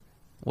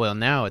Well,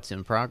 now it's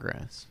in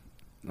progress.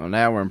 Well,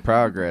 now we're in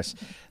progress.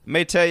 Let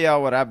me tell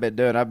y'all what I've been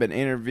doing. I've been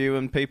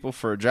interviewing people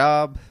for a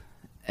job,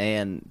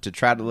 and to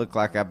try to look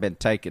like I've been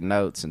taking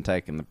notes and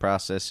taking the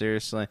process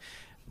seriously.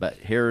 But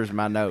here's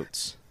my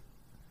notes.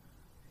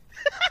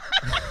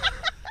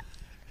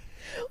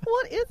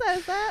 What is that?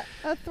 Is that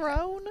a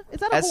throne? Is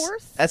that a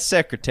horse? That's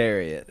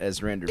Secretariat,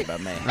 as rendered by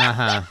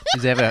man.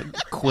 Does he have a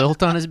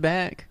quilt on his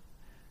back?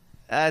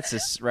 That's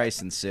his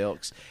racing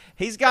silks.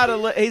 He's got a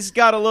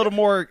little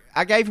more.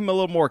 I gave him a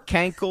little more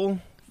cankle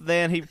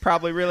than he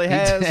probably really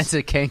has. That's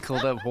a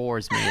cankled up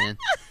horse, man.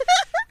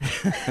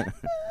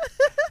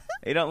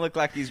 He don't look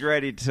like he's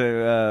ready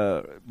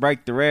to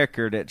break the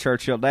record at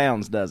Churchill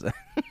Downs, does it?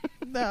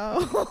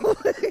 No.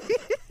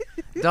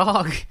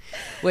 Dog.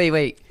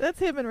 Wait. That's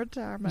him in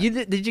retirement.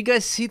 Did you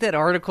guys see that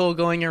article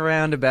going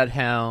around about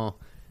how,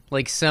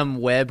 like, some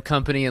web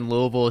company in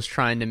Louisville is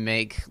trying to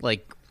make,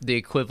 like, the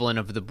equivalent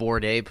of the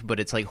Bored Ape, but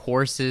it's like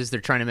horses.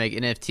 They're trying to make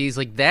NFTs.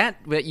 Like, that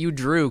you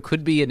drew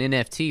could be an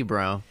NFT,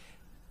 bro.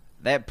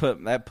 That put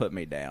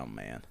me down,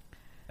 man.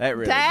 That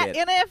really that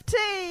did.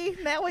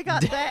 NFT. Now we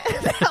got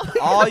that.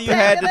 All you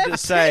had to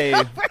say,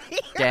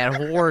 that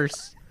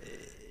horse.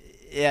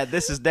 Yeah,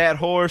 this is that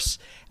horse.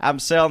 I'm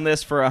selling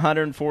this for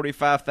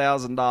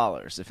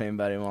 $145,000 if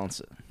anybody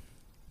wants it.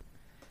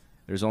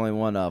 There's only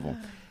one of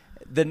them.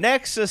 The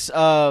nexus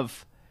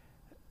of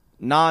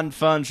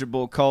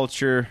non-fungible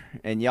culture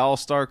and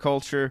y'all-star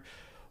culture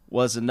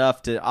was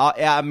enough to...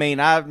 I mean,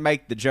 I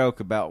make the joke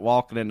about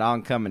walking in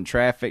oncoming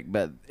traffic,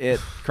 but it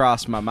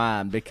crossed my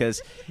mind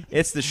because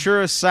it's the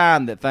surest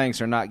sign that things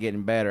are not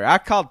getting better. I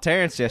called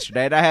Terrence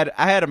yesterday, and I had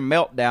a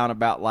meltdown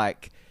about,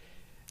 like,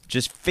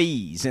 just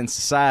fees in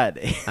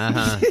society.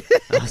 I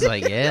was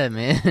like, yeah,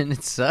 man,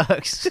 it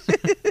sucks.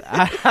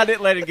 I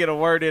didn't let him get a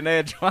word in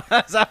edgewise.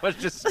 I was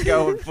just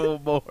going full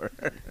bore.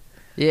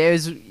 Yeah, it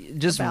was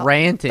just About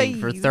ranting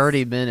fees. for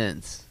 30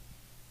 minutes.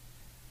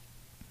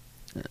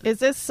 Is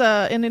this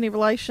in any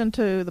relation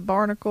to the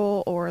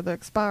barnacle or the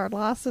expired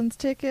license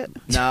ticket?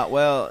 No,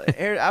 well,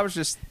 I was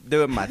just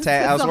doing my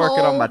tax. I was It's a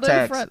working on my whole new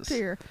taxes.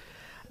 frontier.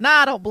 No,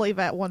 I don't believe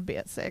that one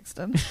bit,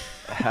 Sexton.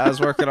 I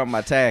was working on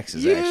my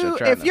taxes,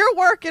 actually. If you're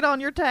working on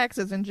your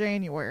taxes in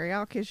January,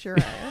 I'll kiss your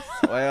ass.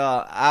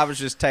 Well, I was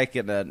just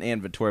taking an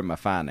inventory of my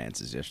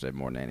finances yesterday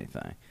more than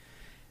anything.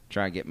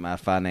 Trying to get my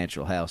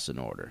financial house in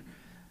order.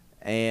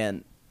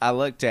 And I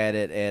looked at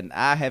it, and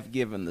I have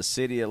given the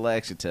city of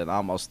Lexington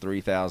almost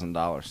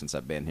 $3,000 since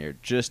I've been here,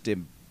 just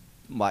in,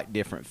 like,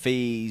 different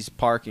fees,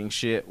 parking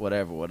shit,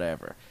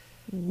 whatever.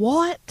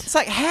 What? It's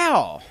like,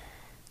 how?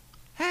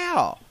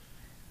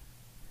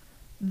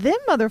 Them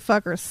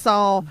motherfuckers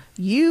saw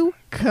you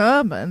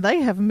coming. They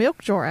have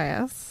milked your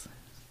ass.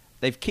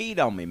 They've keyed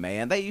on me,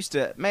 man. They used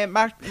to, man,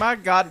 my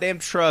goddamn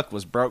truck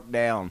was broke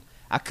down.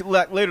 I could,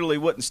 like, literally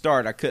wouldn't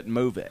start. I couldn't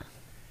move it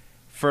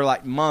for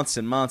like months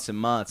and months and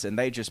months, and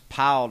they just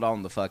piled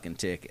on the fucking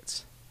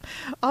tickets.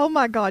 Oh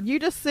my God, you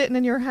just sitting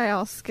in your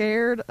house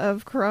scared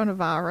of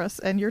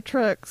coronavirus and your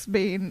truck's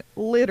being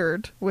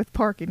littered with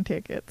parking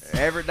tickets.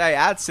 Every day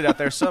I'd sit out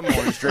there some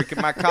mornings drinking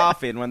my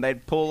coffee, and when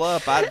they'd pull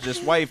up, I'd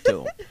just wave to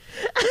them.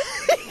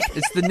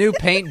 It's the new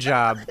paint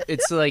job.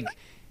 It's like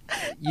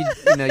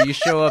you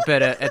show up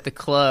at the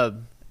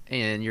club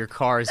and your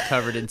car is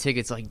covered in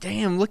tickets. Like,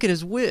 damn, look at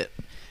his whip.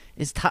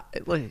 It's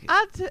like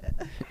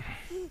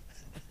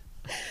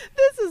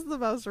This is the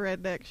most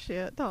redneck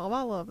shit, Tom.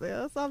 I love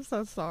this. I'm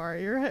so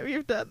sorry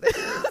you've done this.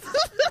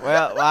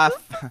 Well,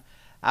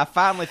 I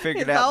finally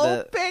figured His out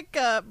old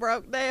pickup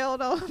broke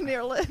down on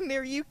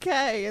near UK,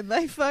 and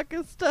they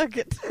fucking stuck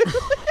it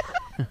to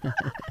it.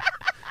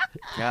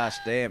 Gosh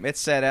damn, it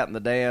sat out in the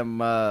damn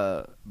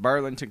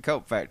Burlington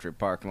Coat Factory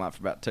parking lot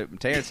for about 2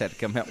 minutes. Terrence had to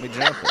come help me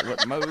jump it.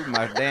 Wouldn't move.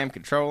 My damn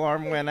control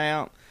arm went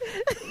out.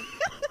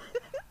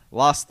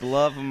 Lost the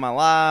love of my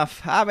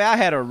life. I mean, I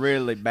had a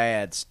really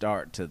bad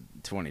start to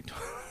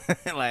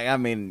 2020. Like, I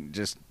mean,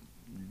 just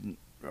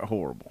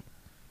horrible.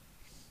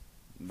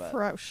 But,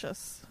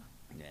 Ferocious.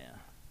 yeah.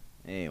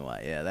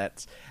 Anyway, yeah,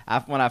 that's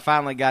when I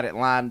finally got it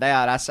lined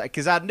out.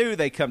 Because I knew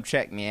they come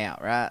check me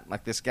out, right?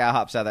 Like, this guy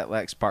hops out of that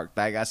Lex Park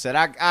thing. I said,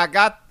 I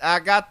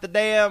got the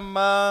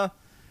damn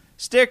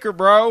sticker,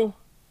 bro.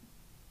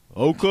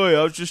 Okay,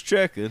 I was just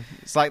checking.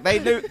 It's like they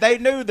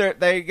knew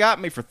that they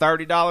got me for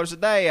 $30 a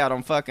day out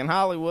on fucking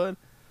Hollywood.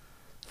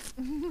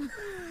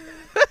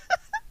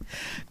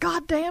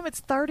 God damn, it's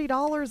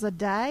 $30 a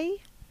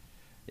day?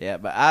 Yeah,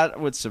 but I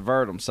would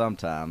subvert them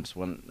sometimes.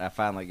 When I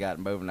finally got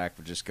moving, I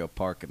could just go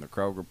park in the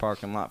Kroger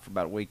parking lot for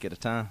about a week at a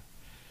time.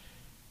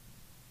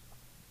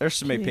 There's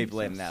so many people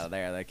in and out of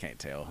there, they can't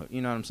tell.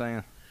 You know what I'm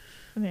saying?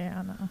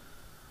 Yeah,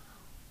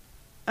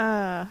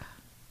 I know.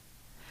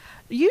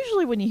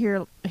 Usually when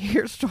you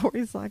hear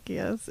stories like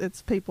this,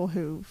 it's people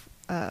who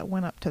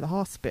went up to the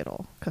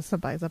hospital because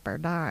somebody's up there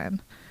dying,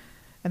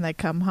 and they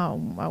come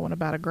home owing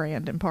about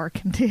 $1,000 in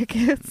parking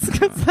tickets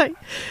because they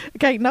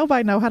can't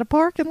nobody know how to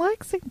park in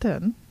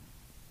Lexington.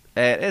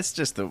 It's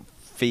just the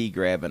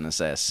fee-grabbing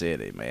ass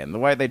city, man. The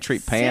way they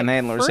treat Sick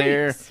panhandlers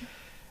here, freaks.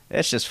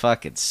 it's just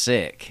fucking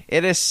sick.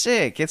 It is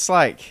sick. It's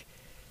like,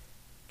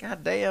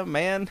 God damn,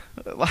 man.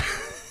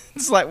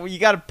 It's like, well, you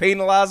got to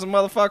penalize a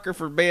motherfucker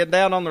for being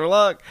down on their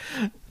luck.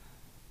 I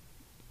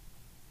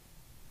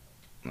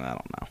don't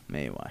know.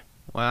 Anyway.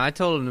 Well, I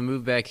told him to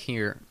move back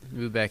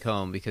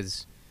home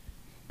because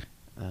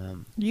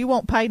You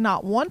won't pay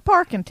not one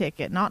parking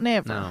ticket, not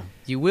never. no,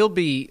 you will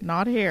be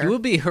Not here. You will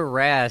be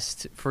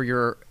harassed for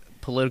your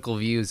political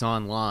views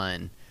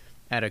online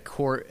at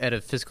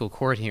a fiscal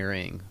court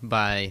hearing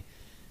by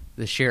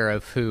the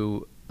sheriff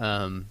who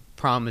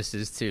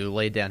promises to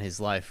lay down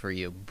his life for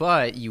you,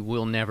 but you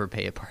will never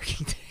pay a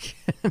parking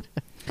ticket.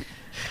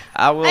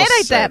 I will It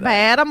ain't say that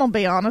bad. I'm gonna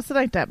be honest. It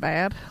ain't that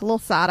bad. A little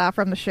side eye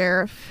from the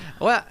sheriff.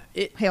 Well,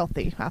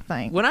 Healthy, I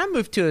think. when I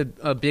moved to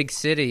a big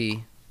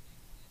city,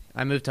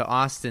 I moved to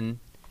Austin.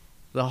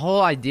 The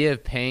whole idea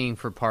of paying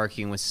for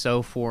parking was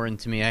so foreign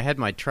to me. I had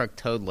my truck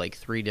towed like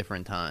 3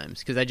 different times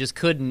because I just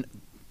couldn't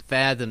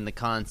fathom the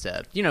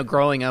concept. You know,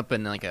 growing up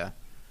in like a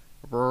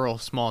rural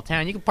small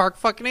town, you can park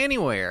fucking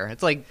anywhere.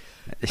 It's like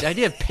the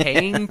idea of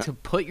paying to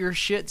put your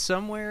shit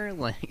somewhere,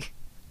 like,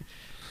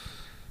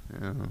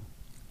 oh.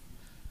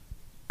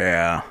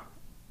 Yeah.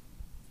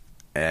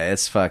 Yeah,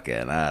 it's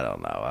fucking, I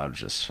don't know. I'm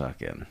just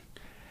fucking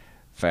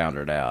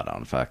foundered out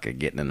on fucking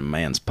getting in a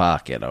man's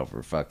pocket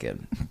over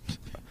fucking.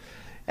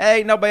 Hey,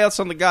 ain't nobody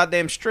else on the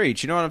goddamn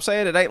streets. You know what I'm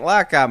saying? It ain't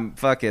like I'm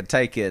fucking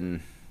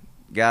taking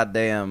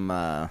goddamn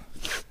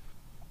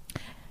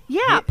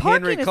Yeah, parking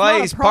Henry is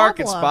Clay's not a problem.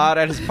 parking spot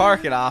at his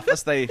parking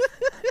office. They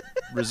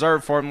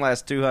reserved for him the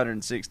last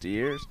 260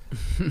 years.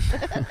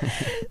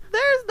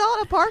 There's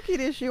not a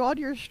parking issue on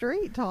your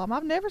street, Tom.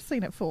 I've never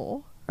seen it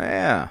full.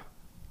 Yeah.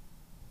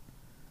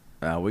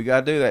 We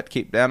gotta do that to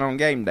keep down on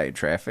game day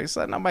traffic. It's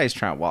like nobody's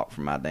trying to walk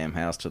from my damn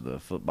house to the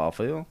football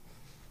field.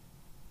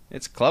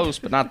 It's close,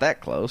 but not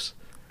that close.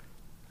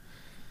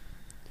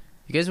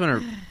 You guys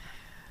want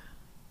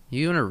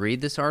to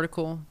read this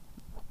article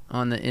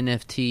on the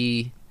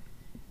NFT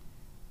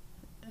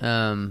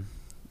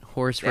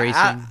horse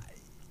racing?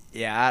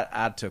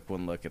 I took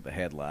one look at the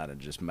headline and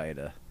just made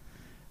a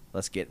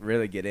let's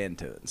really get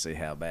into it and see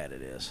how bad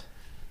it is.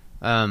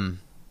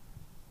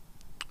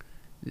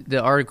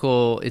 The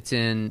article, it's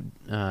in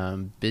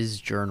Biz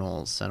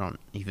Journals. I don't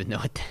even know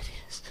what that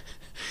is.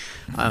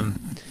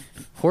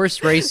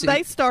 Horse racing.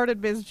 They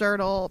started Biz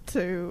Journal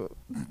to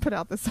put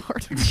out this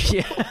article.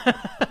 Yeah.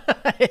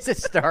 It's a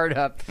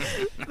startup.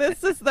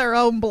 This is their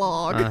own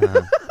blog.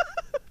 Uh-huh.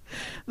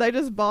 They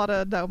just bought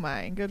a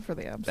domain. Good for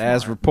them.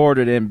 As Smart.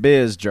 reported in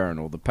Biz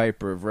Journal, the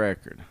paper of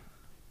record.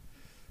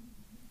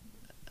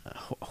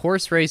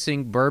 Horse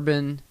racing,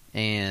 bourbon,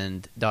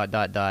 and ...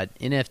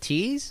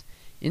 NFTs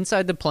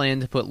inside the plan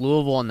to put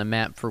Louisville on the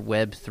map for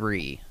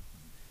Web3.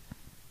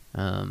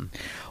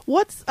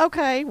 What's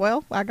okay?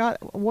 Well, I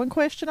got one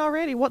question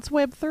already. What's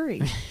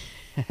Web3?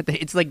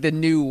 It's like the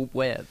new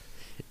web.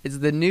 It's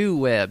the new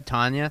web,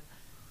 Tanya.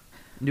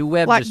 New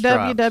web Like just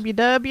dropped.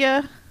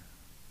 www.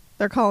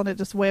 They're calling it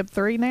just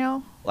Web3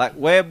 now. Like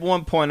Web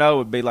 1.0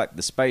 would be like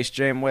the Space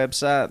Jam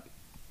website.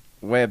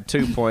 Web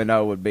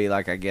 2.0 would be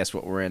like, I guess,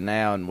 what we're in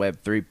now, and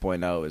Web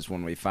 3.0 is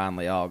when we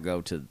finally all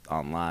go to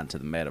online to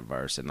the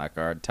metaverse, and like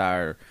our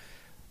entire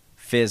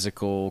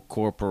physical,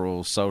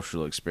 corporal,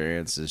 social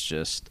experience is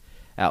just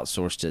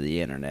outsourced to the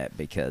internet.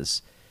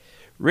 Because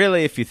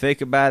really, if you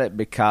think about it,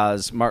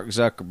 because Mark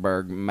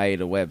Zuckerberg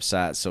made a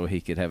website so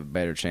he could have a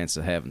better chance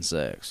of having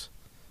sex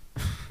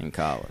in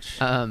college.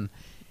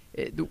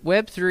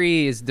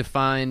 Web3 is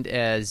defined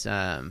as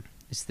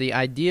it's the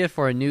idea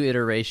for a new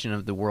iteration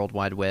of the World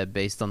Wide Web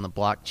based on the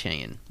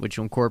blockchain, which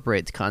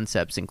incorporates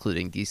concepts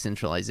including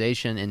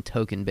decentralization and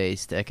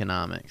token-based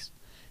economics.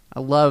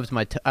 I love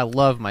my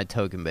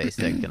token-based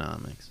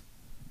economics.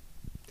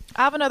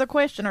 I have another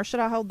question, or should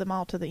I hold them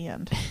all to the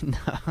end?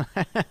 No.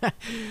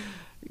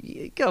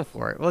 Go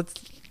for it.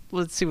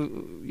 Let's see.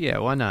 Yeah,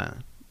 why not?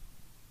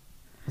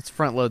 Let's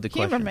front load the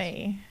question. Humor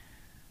me.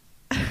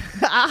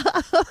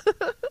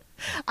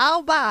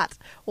 I'll bite.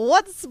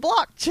 What's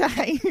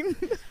blockchain?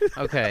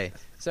 Okay,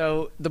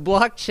 so the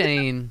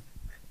blockchain,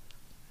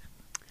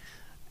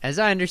 as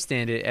I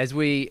understand it, as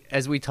we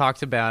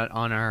talked about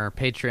on our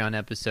Patreon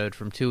episode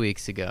from 2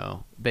 weeks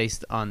ago,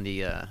 based on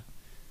the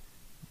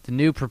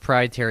new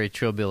proprietary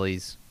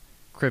Trillbillies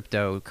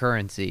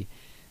cryptocurrency,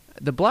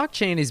 the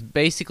blockchain is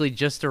basically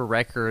just a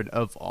record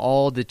of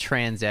all the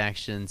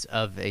transactions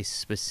of a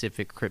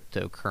specific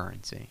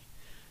cryptocurrency.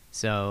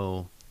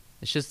 So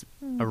it's just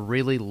a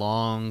really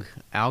long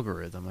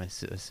algorithm, I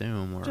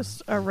assume. Or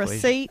Just a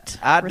receipt.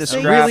 I Receipt.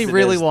 described Really, it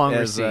really as- long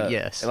as receipt, a-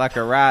 yes. like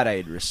a Rite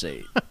Aid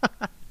receipt.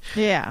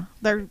 Yeah,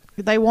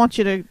 they want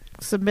you to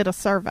submit a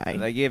survey.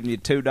 They giving you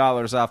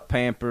 $2 off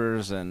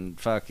Pampers and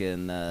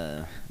fucking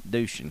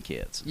douching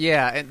kits.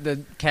 Yeah, and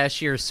the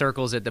cashier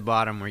circles at the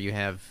bottom where you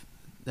have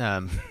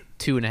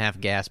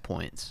 2.5 gas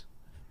points.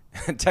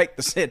 Take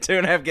the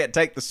 2.5.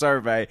 Take the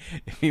survey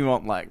if you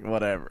want, like,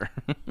 whatever.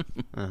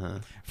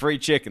 Free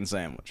chicken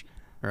sandwich.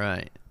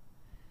 Right.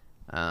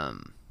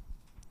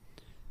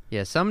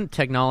 Yeah, some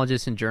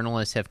technologists and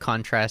journalists have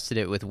contrasted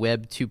it with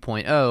Web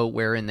 2.0,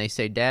 wherein they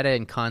say data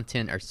and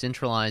content are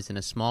centralized in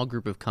a small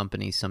group of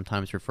companies,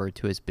 sometimes referred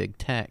to as big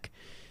tech.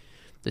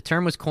 The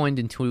term was coined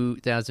in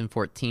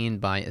 2014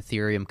 by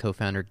Ethereum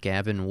co-founder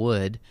Gavin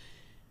Wood,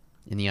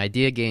 and the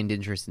idea gained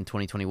interest in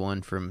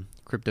 2021 from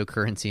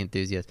cryptocurrency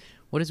enthusiasts.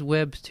 What is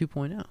Web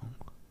 2.0?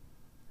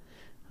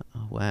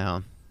 Oh,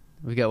 wow.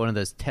 We got one of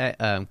those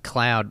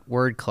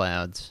word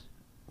clouds.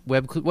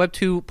 Web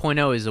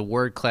 2.0 is a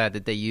word cloud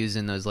that they use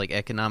in those like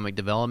economic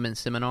development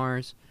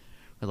seminars.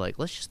 We're like,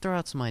 let's just throw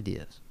out some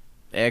ideas.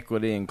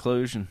 Equity,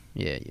 inclusion.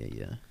 Yeah.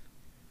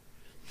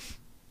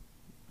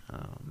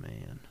 Oh,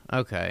 man.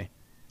 Okay.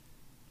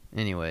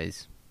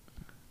 Anyways,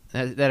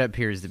 that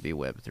appears to be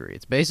Web3.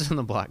 It's based on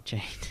the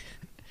blockchain.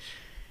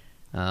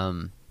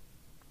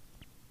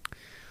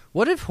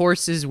 What if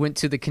horses went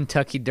to the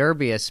Kentucky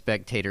Derby as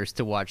spectators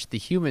to watch the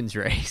humans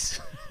race?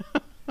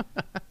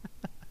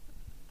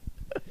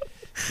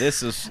 This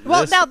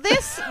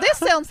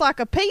sounds like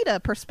a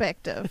PETA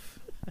perspective.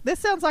 This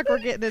sounds like we're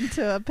getting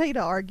into a PETA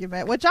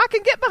argument, which I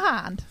can get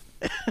behind.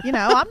 You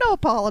know, I'm no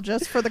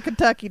apologist for the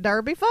Kentucky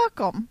Derby. Fuck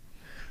them.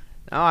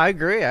 Oh, I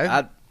agree.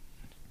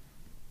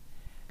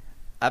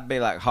 I'd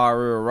be like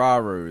Haru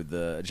Araru,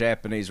 the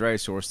Japanese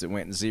racehorse that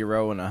went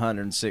 0 and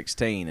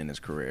 116 in his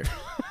career.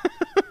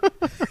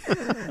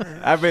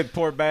 I've been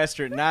poor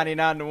bastard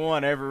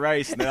 99-1 every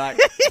race, and they're like,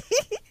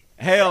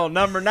 hell,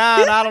 number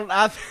 9.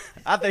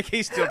 I think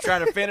he's still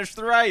trying to finish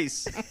the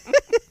race.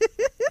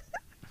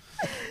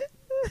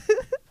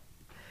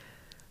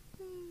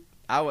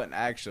 I wouldn't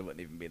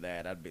even be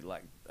that. I'd be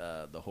like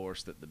the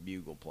horse that the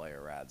bugle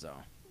player rides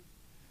on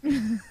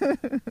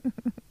to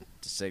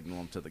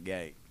signal him to the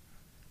gate.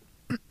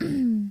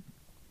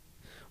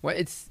 Well,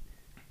 it's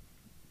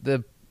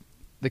the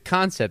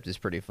concept is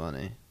pretty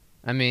funny.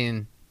 I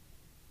mean,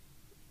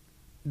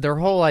 their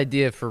whole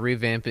idea for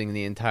revamping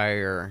the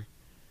entire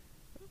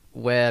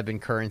web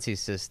and currency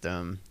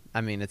system.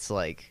 I mean, it's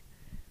like,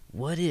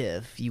 what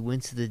if you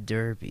went to the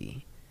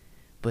Derby,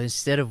 but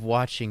instead of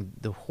watching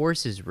the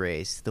horses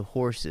race, the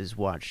horses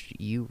watched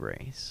you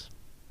race?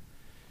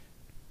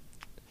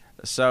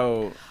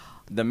 So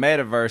the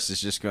metaverse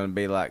is just going to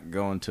be like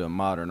going to a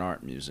modern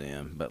art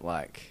museum, but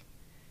like,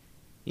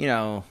 you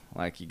know,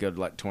 like you go to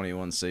like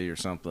 21C or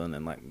something,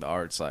 and like the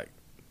art's like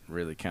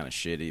really kind of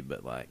shitty,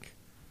 but like,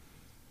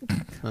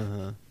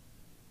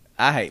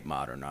 I hate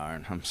modern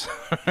art. I'm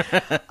sorry.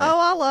 Oh,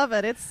 I love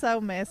it. It's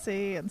so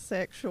messy and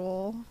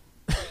sexual.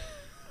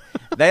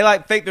 They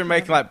like think they're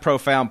making like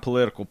profound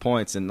political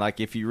points, and like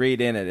if you read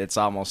in it, it's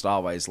almost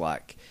always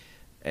like,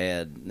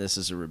 and this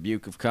is a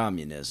rebuke of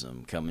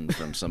communism coming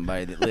from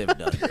somebody that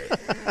lived under it.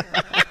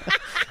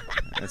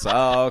 It's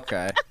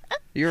okay.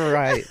 You're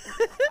right.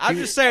 I'm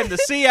just saying the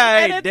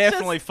CIA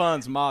definitely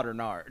funds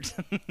modern art.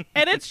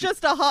 And it's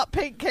just a hot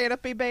pink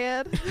canopy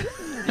bed.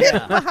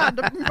 Yeah.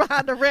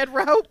 behind a red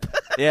rope.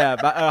 Yeah,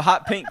 a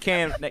hot pink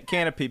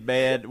canopy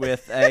bed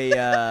with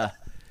a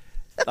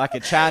like a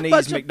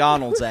Chinese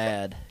McDonald's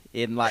ad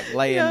in like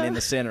laying in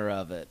the center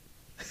of it.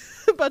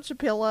 A bunch of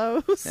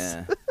pillows.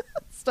 Yeah.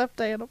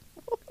 Stuffed animals.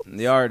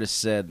 The artist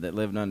said that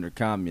living under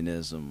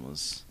communism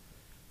was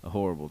a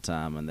horrible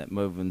time, and that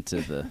moving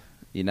to the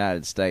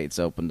United States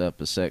opened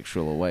up a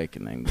sexual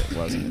awakening that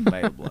wasn't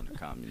available under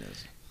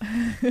communism.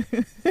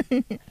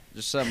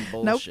 Just some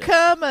bullshit. No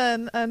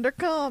coming under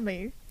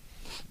commie.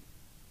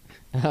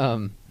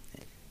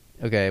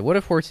 Okay, what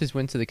if horses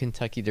went to the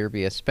Kentucky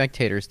Derby as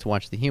spectators to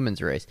watch the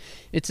humans race?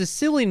 It's a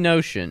silly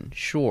notion,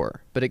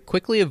 sure, but it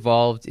quickly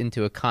evolved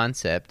into a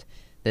concept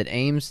that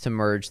aims to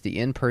merge the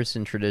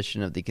in-person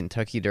tradition of the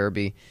Kentucky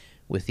Derby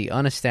with the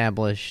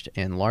unestablished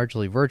and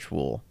largely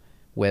virtual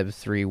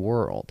Web3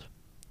 world.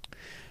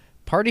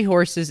 Party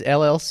Horses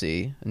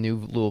LLC, a new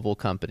Louisville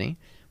company,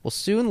 will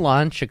soon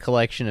launch a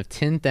collection of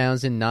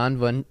 10,000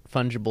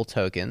 non-fungible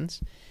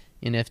tokens,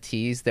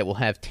 NFTs, that will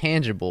have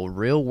tangible,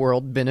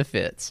 real-world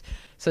benefits,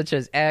 such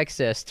as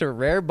access to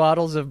rare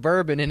bottles of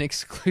bourbon and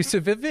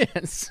exclusive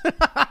events.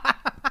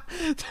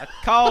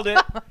 Called it.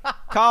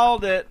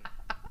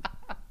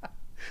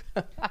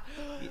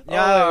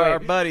 Our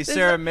buddy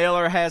Sarah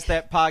Miller has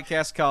that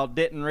podcast called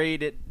Didn't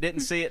Read It,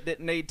 Didn't See It,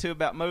 Didn't Need To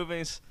about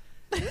movies.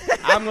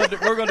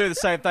 We're going to do the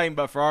same thing,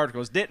 but for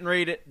articles. Didn't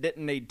read it,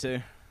 didn't need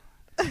to.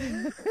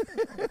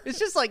 It's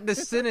just like the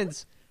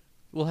sentence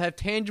will have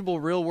tangible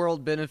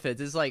real-world benefits.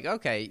 It's like,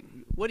 okay,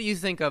 what do you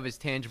think of as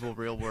tangible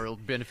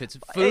real-world benefits?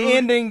 Food?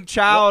 Ending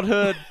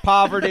childhood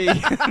poverty,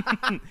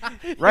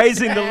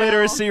 raising the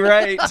literacy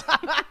rate.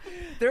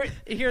 They're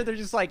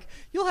just like,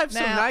 you'll have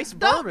some nice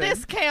bourbon.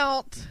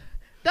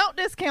 Don't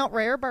discount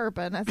rare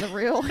bourbon as a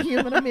real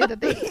human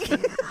amenity.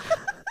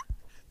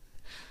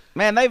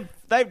 Man,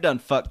 they've done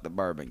fucked the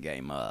bourbon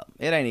game up.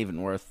 It ain't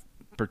even worth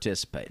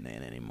participating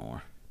in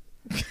anymore.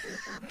 It's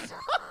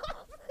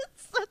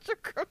such a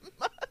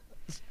curmudgeon.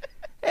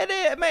 It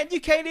is, man. You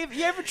can't even.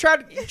 You ever try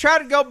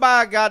to go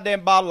buy a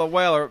goddamn bottle of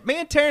Weller? Me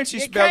and Terrence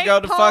used to be able to go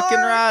to fucking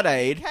Rite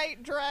Aid.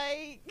 Can't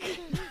drink.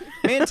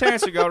 Me and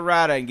Terrence would go to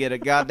Rite Aid and get a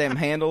goddamn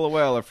handle of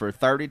Weller for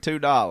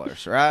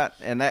 $32, right?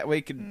 And that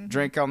we could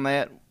drink on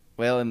that.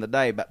 Well, in the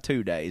day, about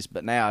 2 days,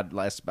 but now it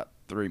lasts about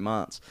 3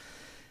 months.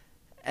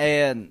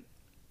 And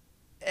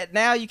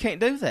now you can't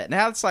do that.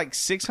 Now it's like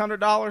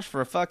 $600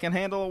 for a fucking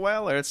handle of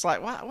Weller. It's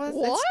like, what?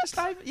 It's just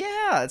not even,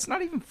 yeah, it's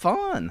not even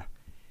fun.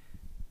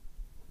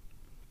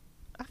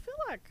 I feel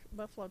like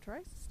Buffalo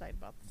Trace stayed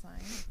about the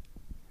same.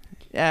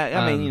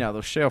 Yeah, I mean,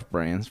 those shelf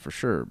brands for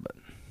sure, but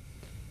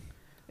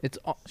it's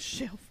all,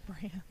 Shelf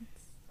brands.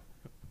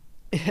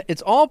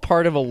 it's all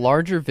part of a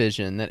larger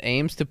vision that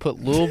aims to put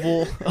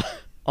Louisville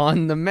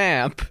on the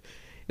map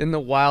in the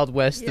Wild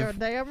West You're of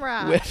damn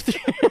right. Web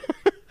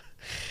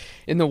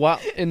in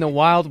the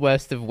Wild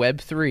West of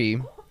Web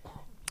 3,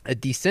 a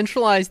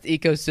decentralized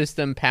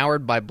ecosystem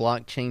powered by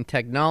blockchain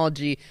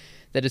technology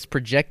that is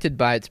projected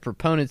by its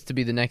proponents to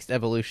be the next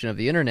evolution of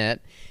the internet,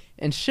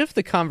 and shift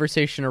the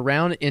conversation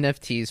around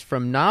NFTs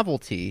from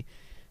novelty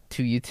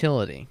to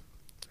utility.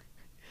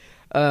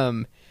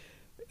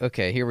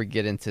 Okay, here we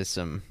get into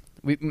some.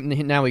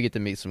 Now we get to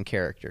meet some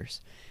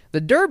characters. The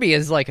Derby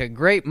is like a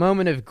great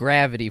moment of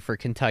gravity for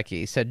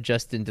Kentucky, said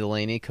Justin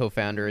Delaney,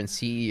 co-founder and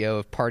CEO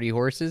of Party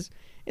Horses.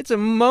 It's a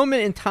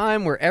moment in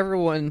time where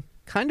everyone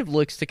kind of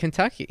looks to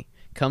Kentucky,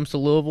 comes to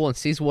Louisville, and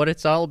sees what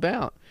it's all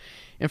about.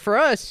 And for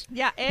us...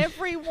 Yeah,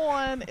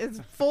 everyone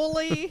is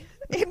fully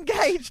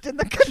engaged in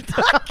the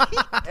Kentucky.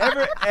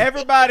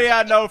 Everybody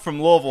I know from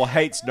Louisville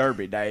hates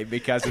Derby Day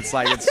because it's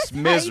like it's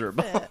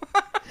miserable.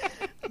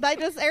 They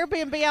just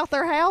Airbnb out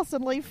their house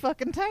and leave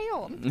fucking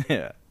town.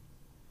 Yeah.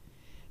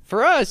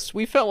 For us,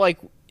 we felt like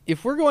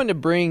if we're going to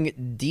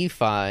bring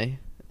DeFi,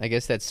 I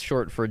guess that's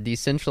short for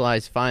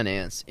decentralized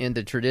finance,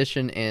 into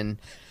tradition and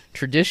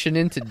tradition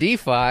into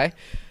DeFi,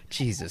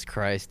 Jesus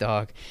Christ,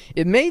 dog,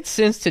 it made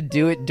sense to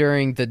do it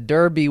during the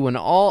Derby when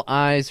all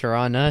eyes are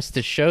on us,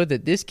 to show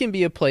that this can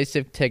be a place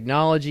of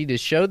technology, to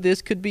show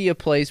this could be a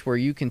place where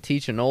you can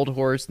teach an old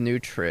horse new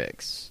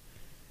tricks.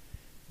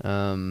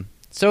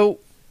 So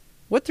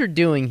what they're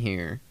doing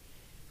here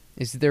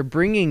is they're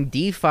bringing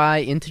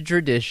DeFi into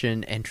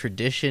tradition and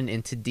tradition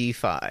into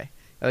DeFi.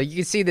 You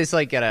can see this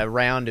like at a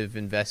round of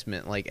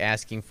investment, like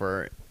asking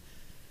for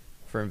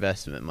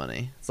investment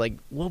money. It's like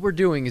what we're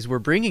doing is we're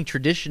bringing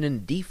tradition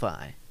into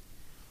DeFi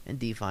and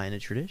DeFi into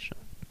tradition.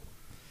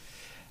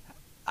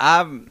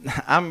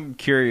 I'm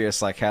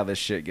curious, like how this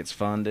shit gets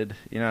funded.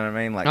 You know what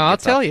I mean? Like I'll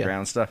gets off tell the you.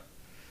 ground stuff.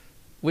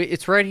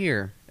 It's right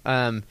here.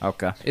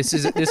 Okay. This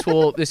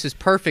is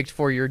perfect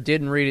for your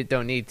didn't read it,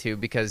 don't need to,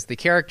 because the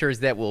characters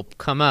that will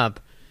come up,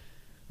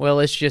 well,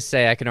 let's just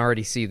say I can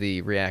already see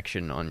the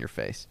reaction on your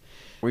face.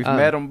 We've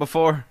met them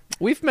before.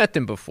 We've met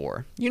them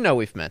before. You know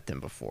we've met them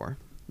before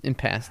in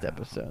past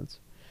episodes.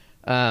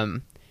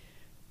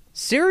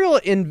 Serial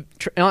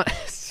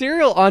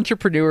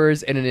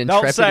entrepreneurs and an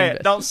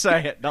intrepid... Don't say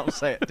it,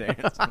 Dan.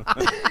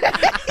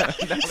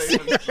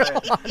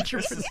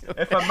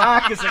 If a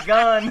mic is a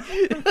gun.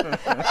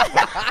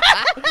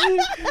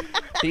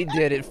 He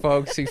did it,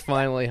 folks. He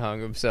finally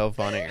hung himself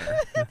on air.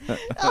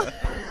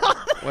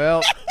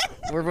 Well,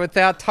 we're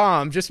without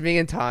Tom, just me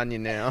and Tanya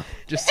now.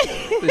 Just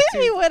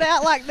He went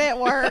out like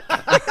network.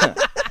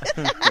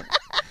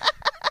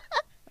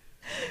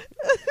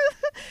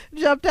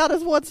 Jumped out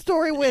his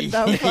one-story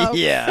window, folks.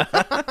 Yeah.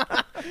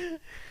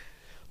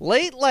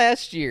 Late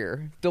last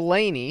year,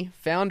 Delaney,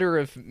 founder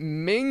of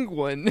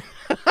Mingwen...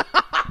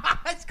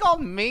 It's called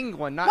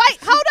Mingwen, not... Wait,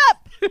 hold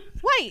up.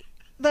 Wait,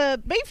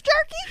 the beef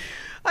jerky?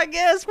 I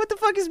guess. What the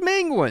fuck is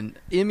Mingwen?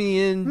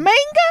 M-E-N...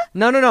 Manga?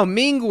 No.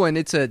 Mingwen.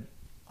 It's a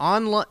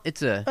online...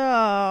 It's a...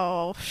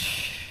 Oh.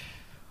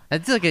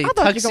 It's like a I thought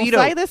tuxedo. you were going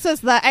to say this is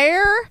the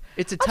heir.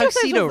 It's a I thought this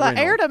tuxedo was the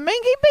heir rental. to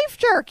Mingy beef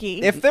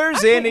jerky. If there's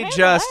I can't any handle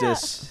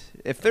justice...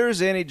 If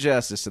there's any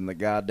justice in the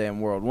goddamn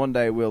world, one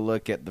day we'll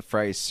look at the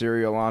phrase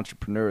serial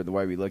entrepreneur the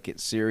way we look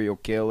at serial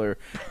killer,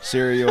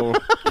 serial...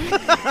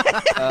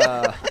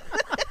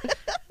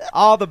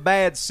 all the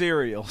bad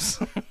cereals.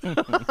 Were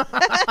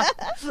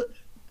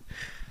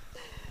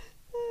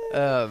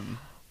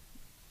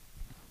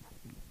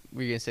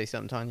you going to say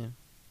something, Tanya?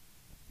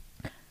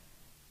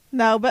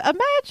 No, but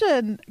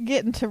imagine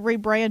getting to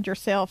rebrand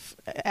yourself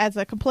as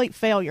a complete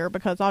failure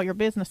because all your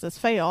businesses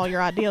fail, all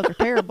your ideas are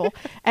terrible,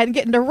 and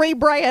getting to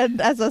rebrand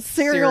as a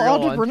serial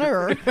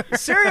entrepreneur.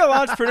 Serial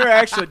entrepreneur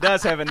actually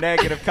does have a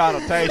negative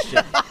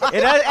connotation.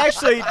 It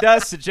actually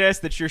does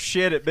suggest that you're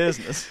shit at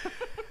business.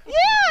 Yeah,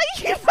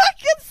 you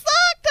fucking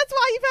suck. That's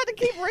why you've had to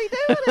keep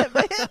redoing it,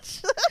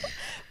 bitch.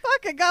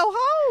 Fucking go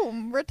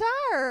home,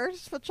 retire,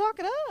 just chalk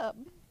it up.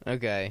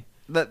 Okay.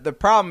 The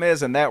problem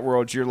is, in that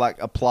world, you're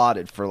like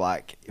applauded for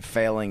like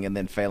failing and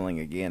then failing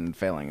again and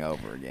failing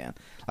over again.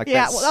 Like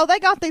Yeah, well, they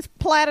got these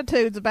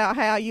platitudes about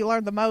how you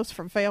learn the most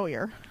from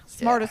failure.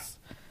 Smartest.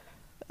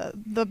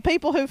 The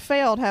people who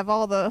failed have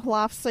all the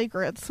life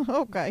secrets.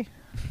 Okay.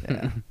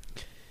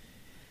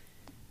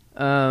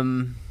 Yeah.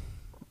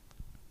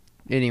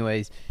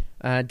 Anyways,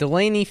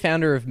 Delaney,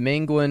 founder of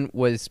Mingwen,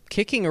 was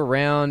kicking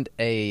around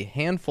a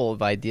handful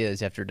of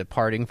ideas after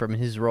departing from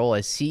his role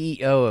as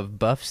CEO of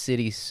Buff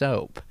City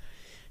Soap.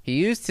 He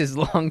used his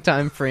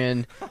longtime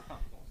friend,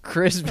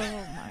 Chris...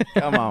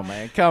 Come on,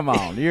 man. Come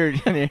on. You're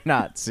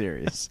not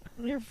serious.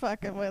 You're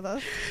fucking with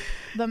us.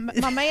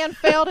 My man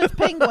failed his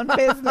penguin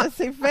business.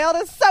 He failed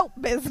his soap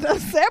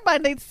business.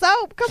 Everybody needs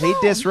soap. Come He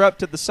on.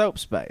 disrupted the soap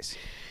space.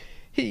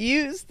 He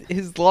used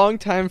his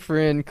longtime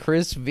friend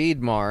Chris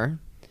Vidmar,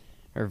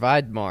 or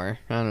Vidmar,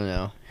 I don't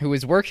know, who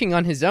was working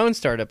on his own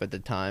startup at the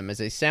time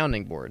as a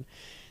sounding board.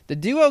 The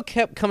duo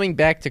kept coming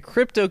back to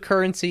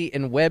cryptocurrency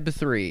and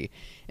Web3,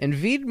 and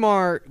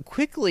Vidmar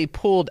quickly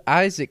pulled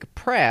Isaac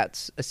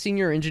Prats, a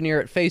senior engineer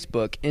at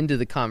Facebook, into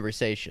the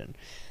conversation.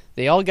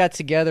 They all got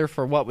together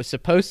for what was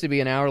supposed to be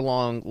an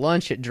hour-long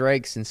lunch at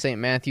Drake's in St.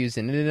 Matthews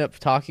and ended up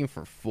talking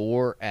for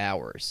 4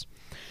 hours.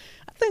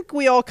 I think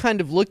we all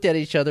kind of looked at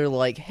each other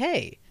like,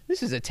 hey,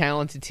 this is a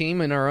talented team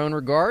in our own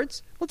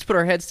regards. Let's put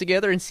our heads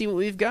together and see what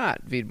we've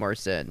got, Vidmar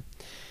said.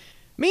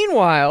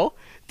 Meanwhile,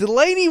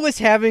 Delaney was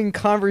having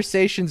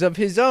conversations of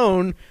his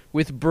own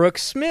with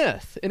Brooks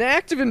Smith, an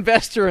active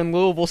investor in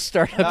Louisville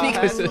startup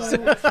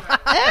ecosystem.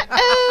 I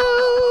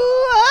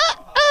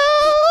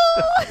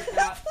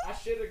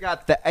should have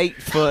got the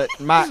 8-foot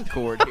mic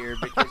cord here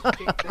because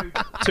you can't do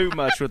too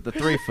much with the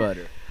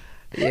 3-footer.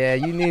 Yeah,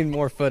 you need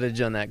more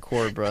footage on that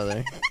cord,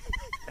 brother.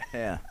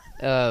 Yeah.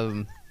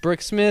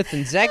 Brooks Smith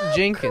and Zach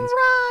Jenkins.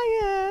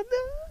 I'm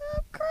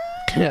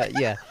crying.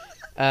 Yeah.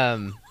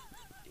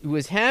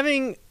 Was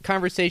having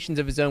conversations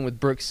of his own with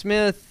Brooks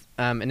Smith,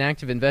 an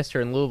active investor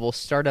in Louisville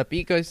startup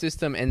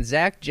ecosystem, and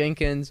Zach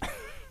Jenkins,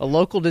 a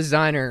local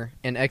designer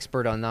and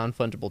expert on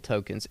non-fungible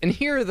tokens. And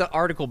here the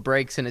article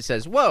breaks and it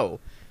says,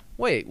 whoa,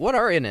 wait, what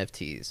are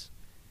NFTs?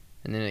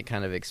 And then it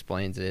kind of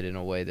explains it in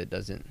a way that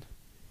doesn't...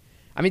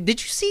 I mean,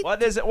 did you see... What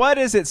does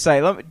it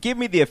say? Give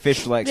me the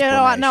official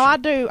explanation.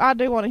 Yeah, I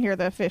do want to hear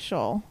the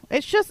official.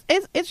 It's just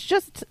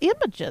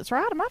images,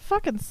 right? Am I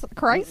fucking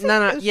crazy?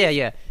 No, It's yeah, just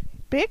yeah.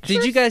 Pictures?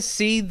 Did you guys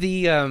see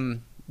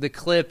the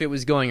clip? It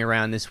was going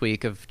around this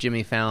week of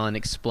Jimmy Fallon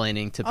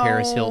explaining to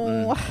Paris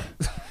Hilton.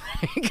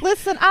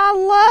 Listen,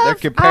 I They're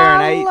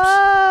comparing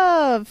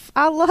apes.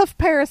 love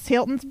Paris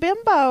Hilton's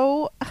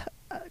bimbo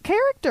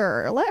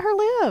character. Let her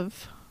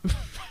live.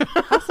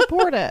 I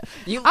support it.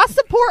 I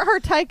support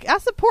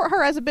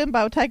her as a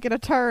bimbo taking a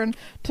turn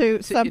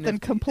to something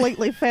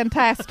completely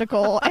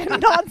fantastical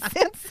and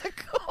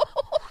nonsensical.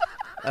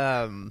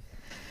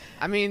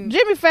 I mean,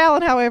 Jimmy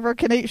Fallon, however,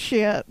 can eat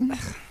shit.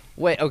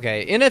 wait,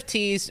 okay.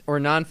 NFTs, or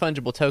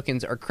non-fungible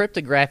tokens, are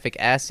cryptographic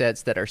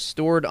assets that are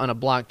stored on a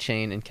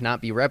blockchain and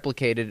cannot be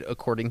replicated,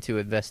 according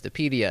to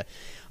Investopedia.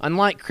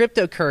 Unlike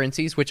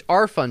cryptocurrencies, which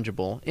are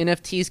fungible,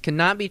 NFTs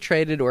cannot be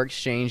traded or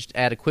exchanged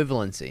at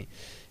equivalency.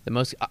 The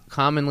most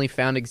commonly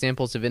found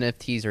examples of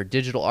NFTs are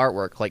digital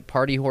artwork, like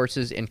party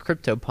horses and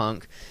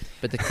CryptoPunk,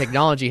 but the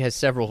technology has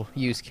several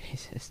use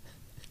cases.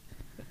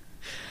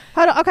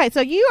 Hold on. Okay,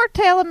 so you are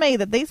telling me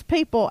that these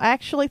people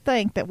actually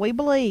think that we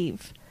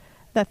believe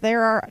that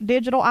there are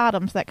digital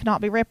items that cannot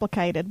be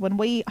replicated when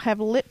we have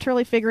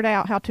literally figured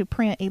out how to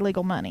print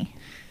illegal money,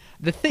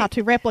 how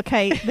to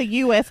replicate the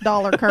U.S.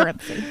 dollar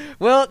currency.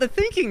 Well, the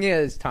thinking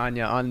is,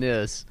 Tanya, on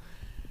this,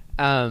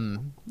 that's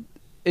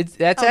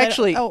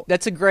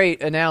a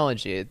great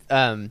analogy.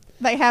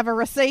 They have a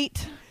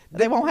receipt.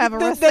 They won't have a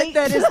receipt.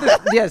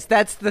 Yes,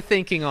 that's the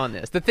thinking on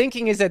this. The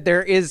thinking is that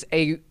there is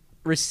a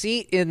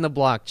receipt in the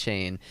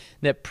blockchain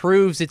that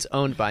proves it's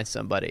owned by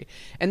somebody.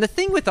 And the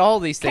thing with all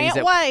these things...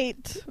 Can't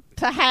wait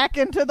to hack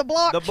into the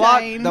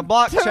blockchain. The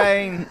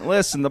blockchain...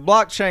 Listen, the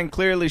blockchain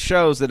clearly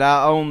shows that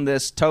I own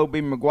this Tobey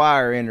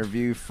Maguire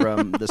interview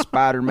from the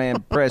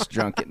Spider-Man press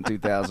junket in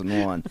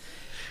 2001.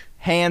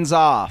 Hands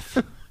off.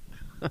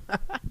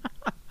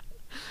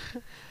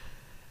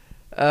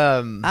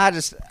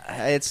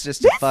 It's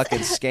just a fucking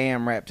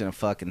scam wrapped in a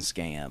fucking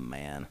scam,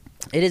 man.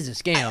 It is a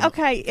scam.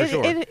 Okay,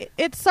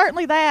 it's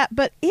certainly that,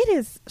 but it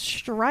is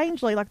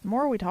strangely, like, the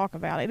more we talk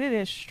about it, it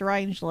is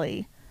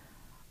strangely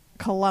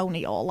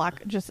colonial,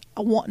 like just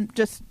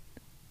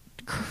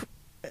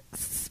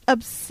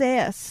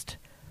obsessed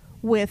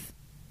with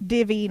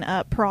divvying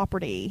up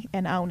property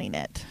and owning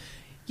it.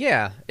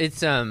 Yeah,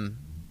 it's I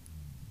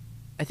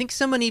think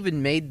someone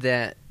even made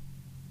that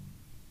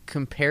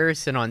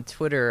comparison on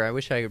Twitter. I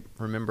wish I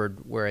remembered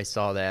where I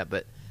saw that,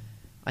 but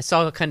I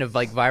saw a kind of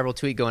like viral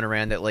tweet going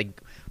around that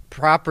like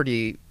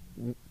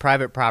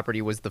private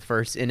property was the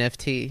first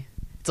NFT.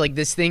 It's like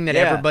this thing that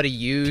everybody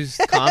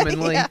used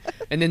commonly,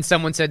 and then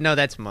someone said, "No,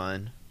 that's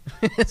mine."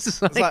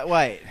 It's like,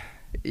 wait.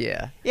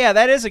 Yeah. Yeah,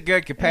 that is a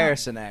good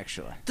comparison,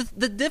 actually.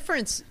 The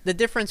difference,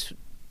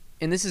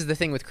 and this is the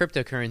thing with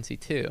cryptocurrency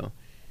too.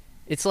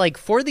 It's like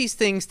for these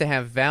things to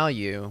have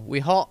value,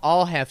 we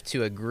all have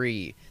to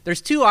agree.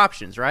 There's two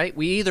options, right?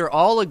 We either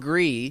all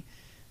agree,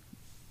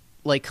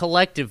 like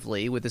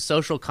collectively, with the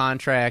social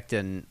contract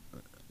and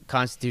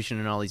Constitution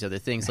and all these other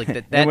things, like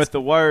that. And with the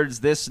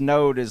words, "This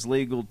note is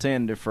legal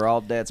tender for all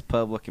debts,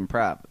 public and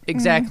private."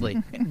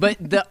 Exactly. but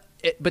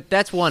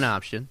that's one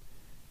option.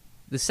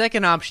 The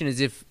second option is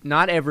if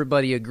not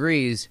everybody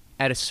agrees,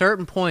 at a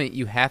certain point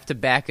you have to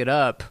back it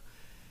up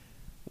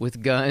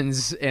with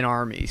guns and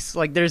armies.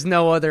 Like there's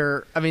no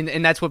other, I mean,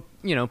 and that's what,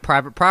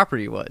 private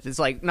property was. It's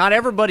like not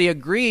everybody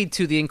agreed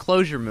to the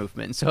enclosure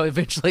movement. So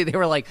eventually they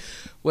were like,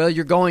 well,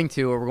 you're going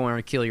to, or we're going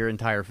to kill your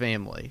entire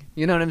family.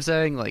 You know what I'm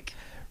saying? Like,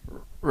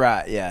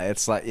 Right, yeah,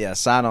 it's like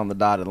sign on the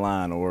dotted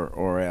line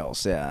or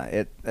else.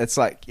 Yeah, it's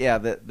like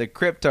the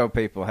crypto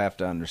people have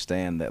to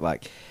understand that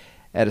like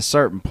at a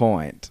certain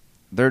point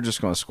they're just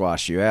going to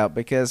squash you out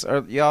because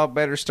y'all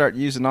better start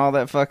using all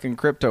that fucking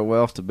crypto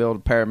wealth to build a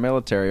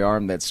paramilitary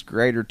arm that's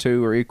greater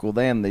to or equal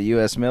than the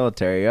U.S.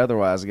 military.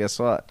 Otherwise, guess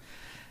what?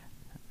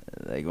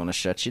 They're going to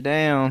shut you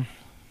down.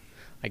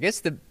 I guess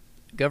the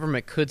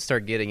government could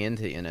start getting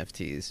into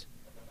NFTs.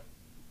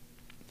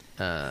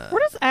 We're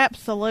just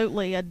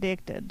absolutely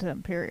addicted to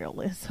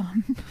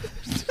imperialism.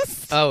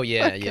 Oh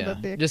yeah, fucking yeah.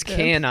 addicted. Just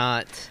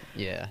cannot.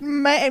 Yeah.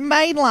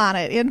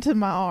 Mainline it into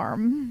my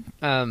arm.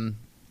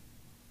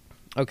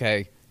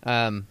 Okay.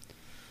 That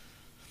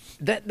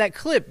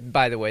clip,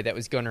 by the way, that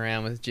was going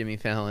around with Jimmy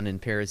Fallon and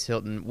Paris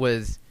Hilton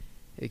was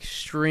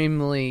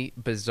extremely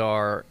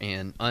bizarre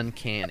and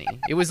uncanny.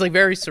 It was like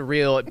very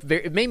surreal.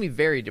 It made me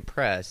very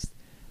depressed,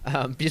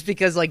 just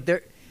because like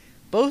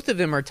both of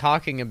them are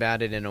talking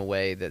about it in a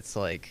way that's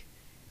like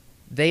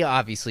they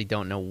obviously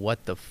don't know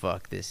what the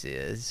fuck this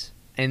is,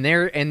 and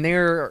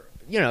they're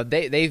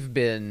they've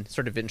been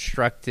sort of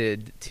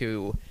instructed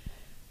to,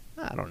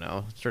 I don't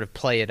know, sort of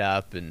play it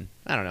up, and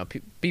I don't know,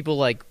 people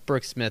like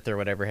Brooke Smith or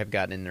whatever have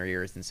gotten in their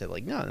ears and said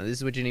like, no, this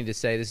is what you need to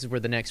say. This is where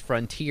the next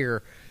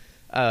frontier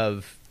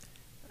of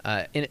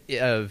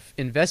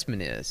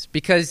investment is,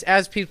 because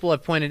as people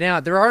have pointed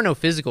out, there are no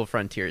physical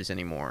frontiers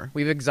anymore.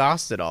 We've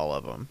exhausted all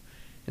of them,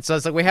 and so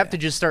it's like we have to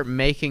just start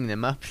making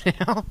them up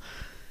now.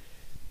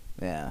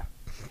 Yeah.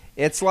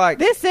 It's like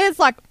this is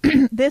like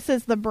this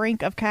is the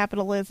brink of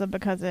capitalism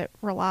because it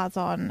relies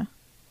on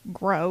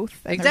growth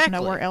and Exactly.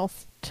 there's nowhere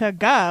else to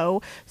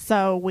go.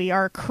 So we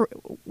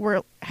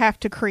have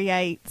to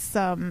create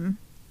some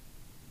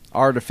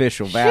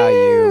artificial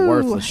value,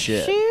 worthless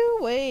shit.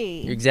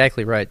 Shoo-wee. You're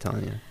exactly right,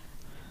 Tanya.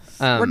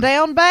 We're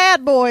down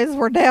bad, boys.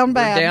 We're down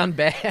bad. We're down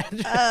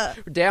bad.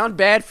 We're down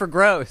bad for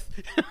growth.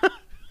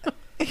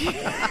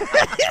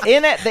 The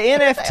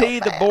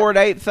NFT, the Bored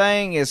Ape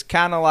thing is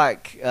kind of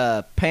like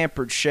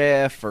Pampered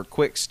Chef or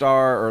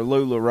Quickstar or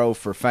LuLaRoe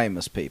for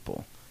famous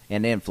people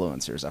and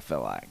influencers, I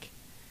feel like.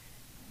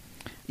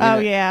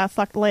 Yeah, it's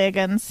like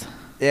leggings.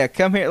 Yeah,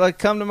 come here,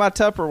 come to my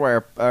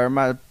Tupperware or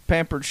my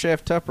Pampered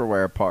Chef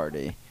Tupperware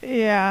party.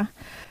 Yeah.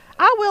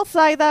 I will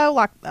say, though,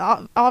 like,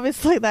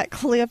 obviously that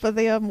clip of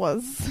them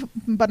was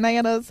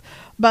bananas.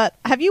 But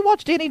have you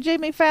watched any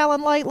Jimmy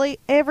Fallon lately?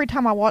 Every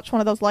time I watch one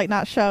of those late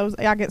night shows,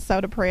 I get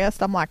so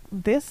depressed. I'm like,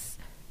 this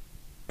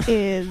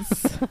is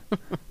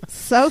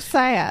so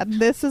sad.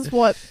 This is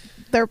what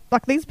they're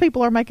like. These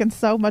people are making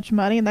so much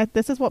money, and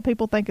this is what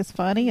people think is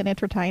funny and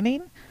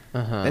entertaining.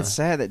 Uh-huh. It's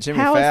sad that Jimmy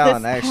How is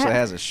Fallon this actually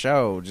has a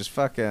show. Just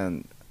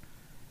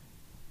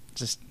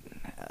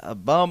a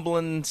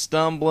bumbling,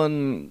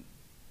 stumbling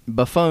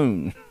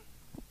buffoon.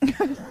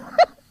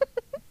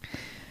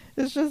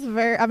 It's just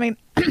very, I mean,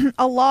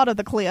 a lot of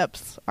the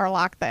clips are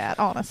like that,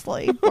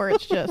 honestly, where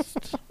it's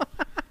just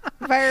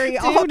very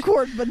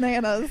awkward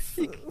bananas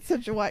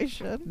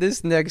situation.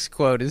 This next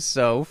quote is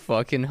so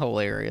fucking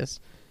hilarious.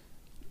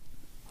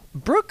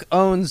 Brooke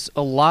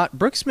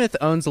Smith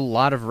owns a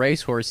lot of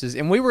racehorses,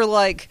 and we were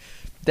like,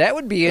 that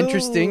would be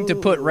interesting to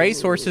put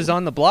racehorses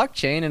on the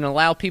blockchain and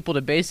allow people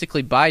to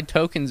basically buy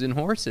tokens in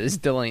horses,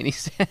 Delaney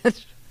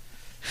said.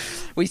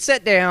 We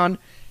sat down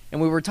and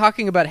we were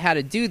talking about how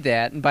to do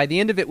that, and by the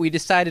end of it we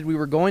decided we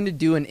were going to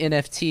do an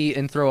NFT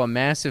and throw a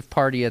massive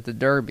party at the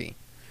Derby.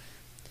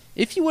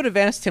 If you would have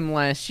asked him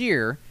last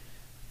year,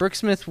 Brooke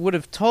Smith would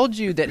have told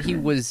you that he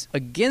was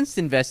against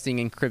investing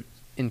in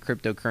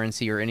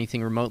cryptocurrency or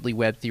anything remotely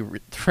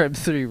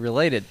Web3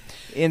 related.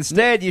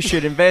 Instead, you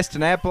should invest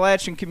in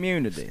Appalachian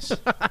communities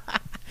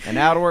and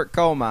out-of-work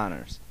coal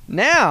miners.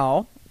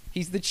 Now,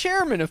 he's the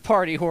chairman of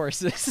Party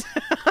Horses.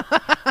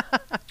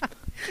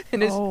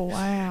 And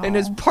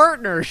has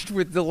partnered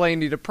with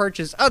Delaney to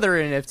purchase other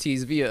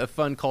NFTs via a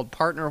fund called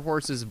Partner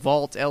Horses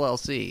Vault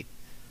LLC.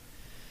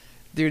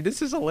 Dude,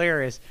 this is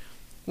hilarious.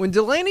 When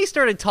Delaney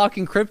started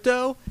talking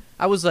crypto,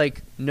 I was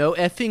like, no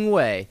effing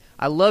way.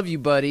 I love you,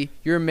 buddy.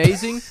 You're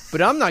amazing,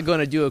 but I'm not going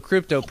to do a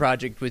crypto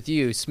project with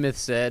you, Smith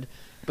said.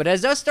 But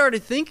as I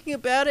started thinking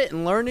about it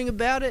and learning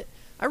about it,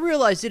 I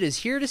realized it is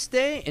here to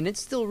stay, and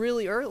it's still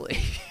really early.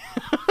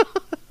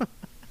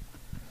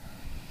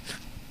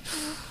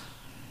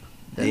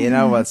 You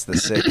know what's the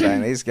sick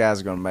thing? These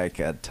guys are going to make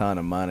a ton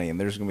of money, and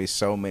there's going to be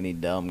so many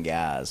dumb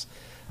guys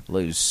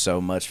lose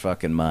so much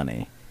fucking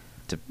money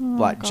to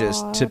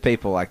just to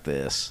people like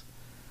this.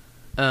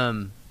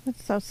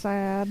 It's so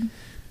sad.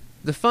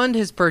 The fund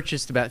has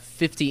purchased about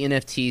 50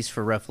 NFTs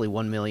for roughly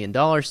 $1 million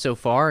so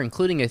far,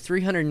 including a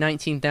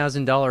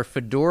 $319,000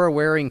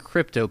 fedora-wearing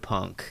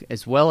CryptoPunk,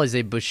 as well as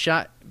a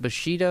Bushido?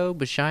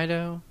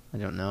 I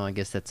don't know. I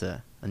guess that's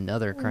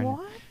another kind.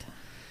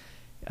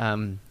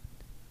 What?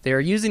 They are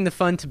using the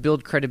fund to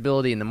build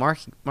credibility in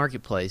the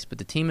marketplace, but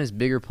the team has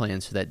bigger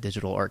plans for that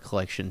digital art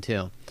collection,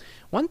 too.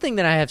 One thing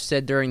that I have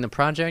said during the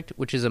project,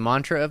 which is a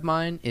mantra of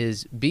mine,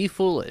 is be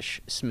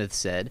foolish, Smith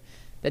said.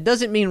 That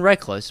doesn't mean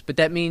reckless, but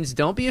that means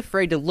don't be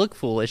afraid to look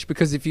foolish,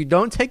 because if you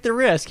don't take the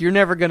risk, you're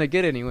never going to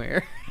get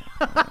anywhere.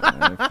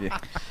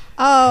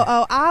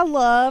 I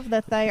love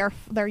that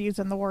they're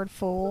using the word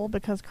fool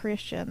because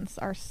Christians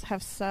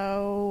have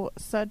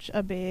such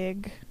a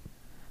big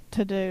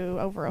to do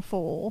over a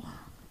fool.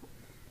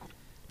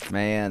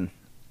 Man.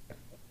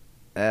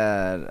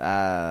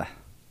 Oh.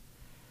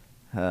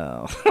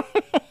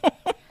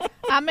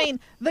 I mean,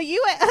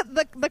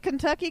 the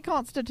Kentucky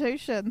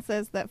Constitution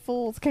says that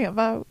fools can't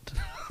vote.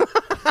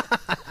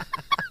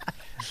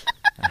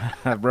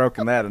 I've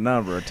broken that a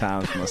number of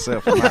times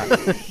myself.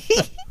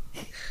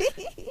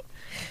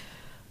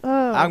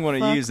 I'm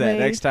going to use that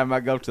next time I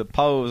go to the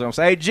polls. I'm going to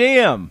say, hey,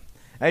 Jim,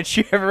 ain't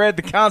you ever read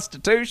the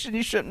Constitution?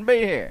 You shouldn't be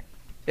here.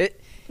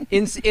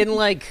 In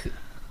like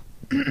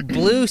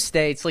blue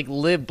states, like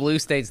blue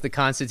states, the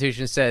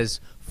Constitution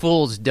says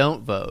fools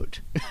don't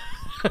vote.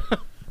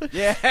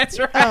 Yeah, that's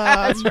right.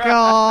 Oh,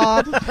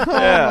 God. Oh,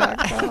 my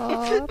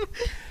God.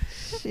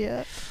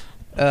 Shit.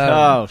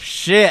 Oh,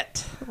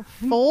 shit.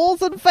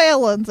 Fools and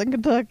felons in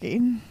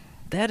Kentucky.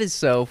 That is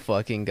so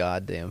fucking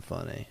goddamn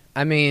funny.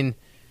 I mean,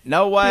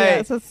 no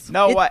way. Yes,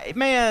 no way.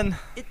 Man.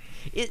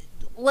 It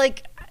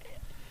like,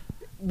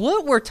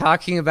 what we're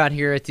talking about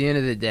here at the end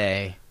of the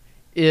day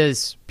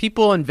is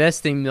people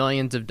investing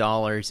millions of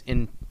dollars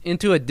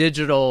into a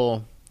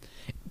digital,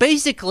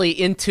 basically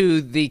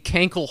into the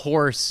Cankle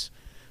horse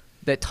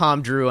that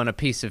Tom drew on a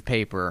piece of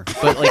paper,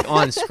 but like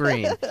on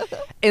screen.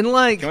 And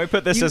like, can we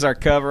put this as our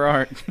cover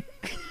art?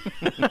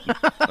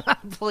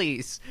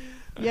 Please.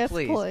 Yes,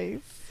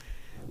 please.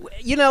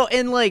 You know,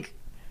 and like,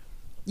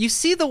 you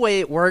see the way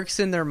it works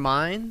in their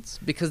minds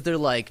because they're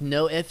like,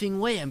 no effing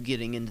way I'm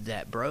getting into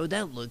that, bro.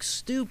 That looks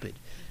stupid.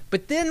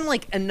 But then,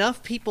 like,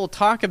 enough people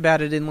talk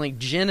about it and, like,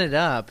 gin it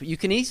up, you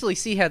can easily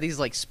see how these,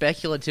 like,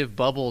 speculative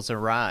bubbles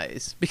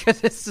arise.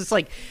 Because it's just,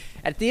 like,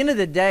 at the end of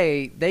the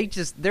day,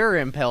 they're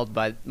impelled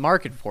by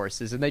market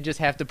forces, and they just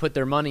have to put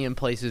their money in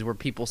places where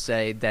people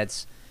say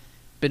that's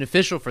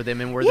beneficial for them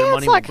and where their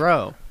money will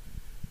grow.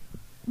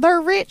 They're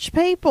rich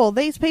people.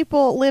 These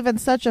people live in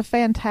such a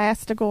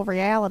fantastical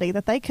reality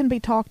that they can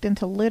be talked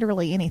into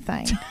literally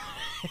anything.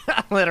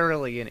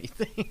 Literally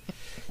anything.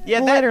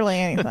 Yeah, literally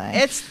anything.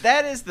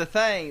 That is the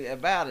thing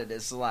about it.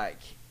 It's like,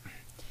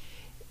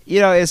 you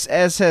know, as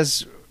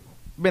has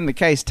been the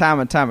case time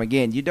and time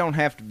again, you don't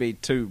have to be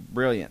too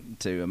brilliant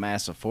to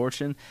amass a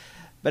fortune.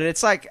 But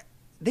it's like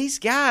these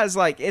guys,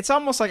 like, it's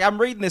almost like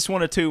I'm reading this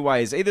one of two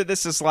ways. Either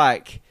this is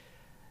like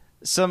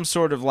some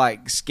sort of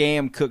like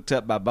scam cooked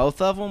up by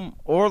both of them,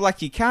 or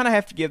like you kind of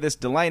have to give this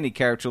Delaney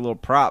character a little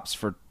props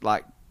for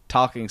like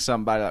talking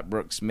somebody like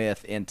Brooke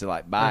Smith into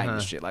like buying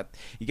this shit. Like,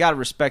 you got to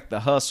respect the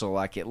hustle,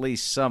 like, at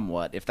least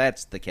somewhat, if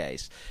that's the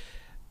case.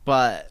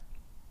 But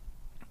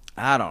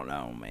I don't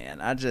know, man.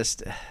 I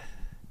just,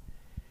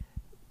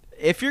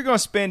 if you're going to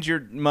spend your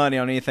money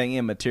on anything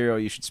immaterial,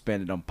 you should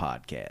spend it on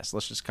podcasts.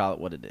 Let's just call it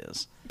what it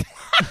is.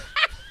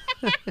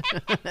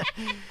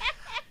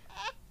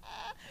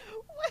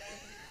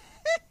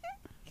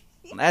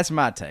 That's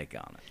my take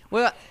on it.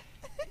 Well,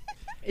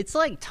 it's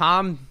like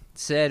Tom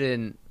said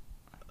in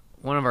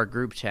one of our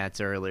group chats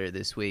earlier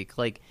this week,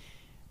 like,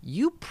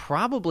 you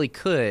probably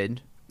could,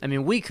 I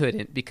mean, we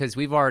couldn't because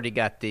we've already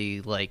got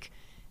the, like,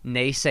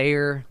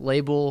 naysayer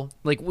label.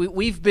 Like,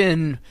 we've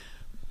been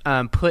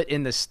put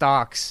in the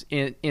stocks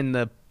in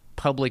the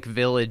public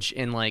village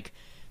and, like,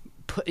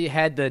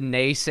 had the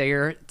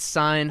naysayer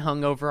sign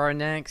hung over our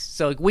necks.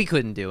 So, like, we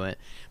couldn't do it.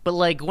 But,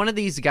 like, one of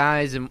these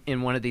guys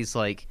in one of these,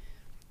 like,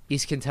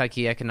 East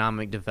Kentucky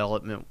Economic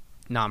Development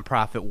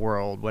nonprofit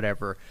world,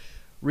 whatever,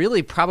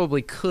 really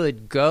probably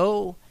could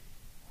go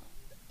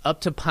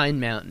up to Pine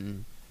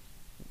Mountain,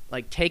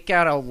 like, take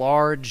out a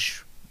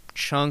large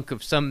chunk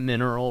of some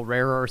mineral,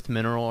 rare earth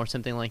mineral or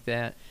something like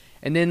that,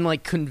 and then,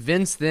 like,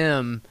 convince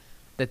them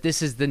that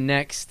this is the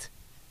next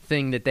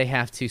thing that they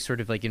have to sort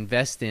of, like,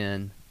 invest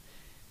in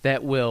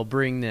that will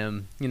bring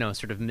them, you know,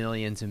 sort of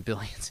millions and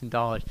billions of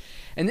dollars.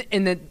 And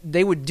that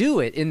they would do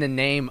it in the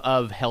name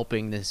of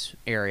helping this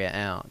area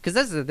out. Because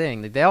that's the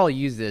thing. Like, they all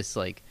use this,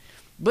 like,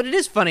 but it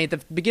is funny, at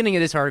the beginning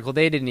of this article,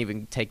 they didn't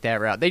even take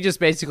that route. They just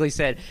basically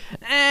said,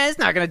 it's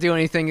not going to do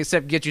anything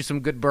except get you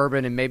some good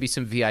bourbon and maybe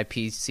some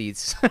VIP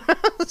seats.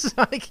 It's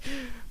like,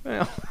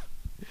 well,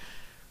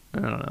 I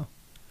don't know.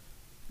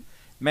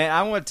 Man,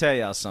 I want to tell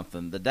y'all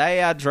something. The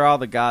day I draw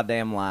the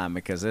goddamn line,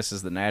 because this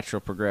is the natural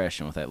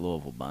progression with that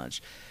Louisville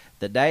bunch,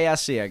 the day I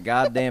see a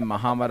goddamn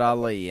Muhammad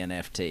Ali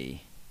NFT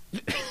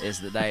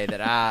is the day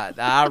that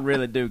I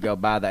really do go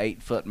buy the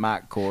 8-foot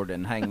mic cord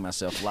and hang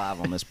myself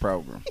live on this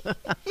program.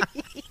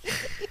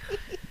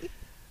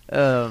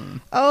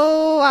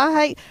 I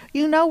hate,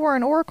 you know, we're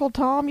an Oracle,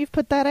 Tom. You've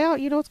put that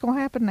out. You know what's going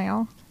to happen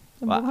now.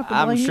 Well,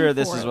 I'm sure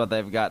this is what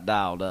they've got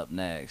dialed up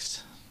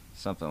next.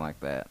 Something like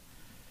that.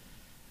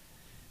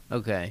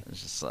 Okay.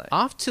 It's just like,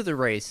 off to the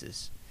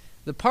races.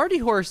 The Party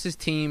Horses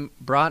team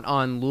brought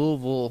on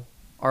Louisville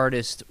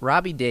artist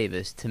Robbie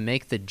Davis to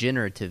make the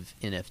generative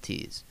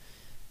NFTs.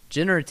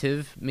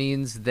 Generative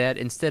means that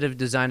instead of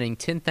designing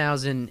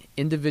 10,000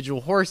 individual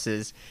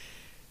horses,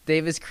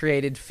 Davis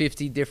created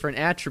 50 different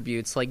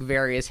attributes like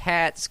various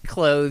hats,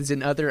 clothes,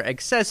 and other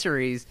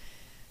accessories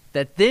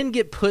that then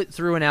get put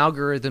through an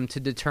algorithm to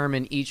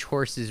determine each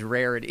horse's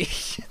rarity.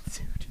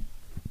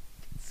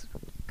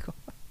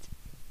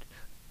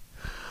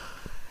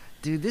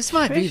 Dude, this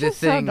might be Fish the is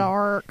thing. so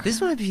dark.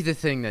 This might be the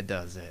thing that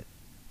does it.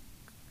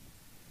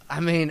 I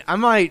mean,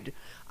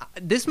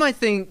 this might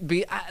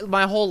be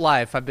my whole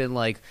life. I've been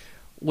like,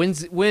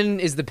 when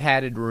is the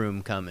padded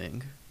room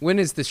coming? When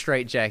is the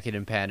straight jacket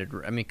and padded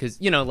room? I mean,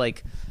 because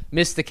like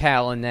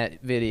Mystical in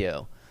that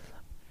video,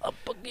 up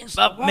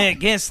me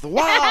against the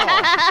wall.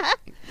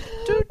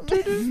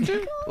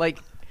 Like,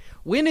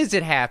 when is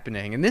it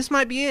happening? And this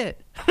might be it.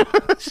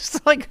 It's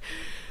just like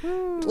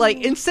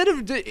instead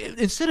of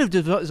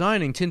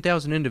designing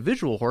 10,000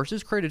 individual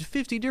horses, created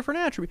 50 different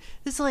attributes.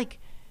 It's like,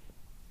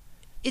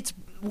 it's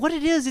what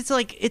it is. It's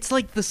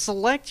like the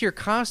select your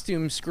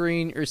costume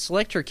screen or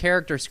select your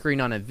character screen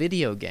on a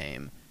video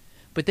game,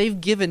 but they've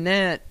given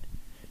that.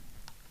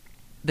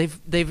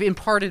 They've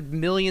imparted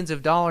millions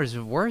of dollars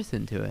of worth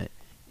into it.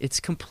 It's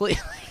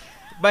completely.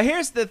 But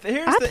here's the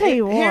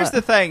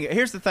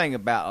thing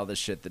about all this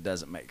shit that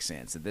doesn't make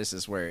sense. And this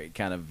is where it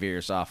kind of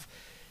veers off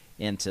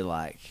into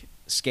like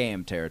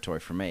scam territory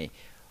for me.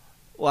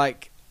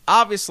 Like,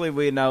 obviously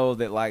we know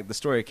that like the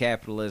story of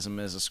capitalism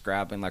is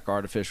ascribing like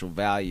artificial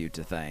value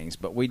to things,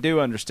 but we do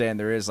understand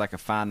there is like a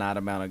finite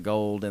amount of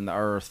gold in the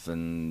earth,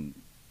 and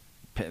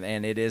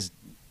it is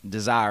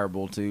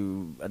desirable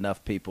to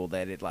enough people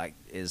that it like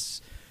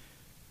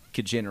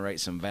could generate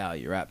some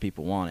value, right?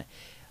 People want it.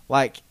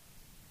 Like,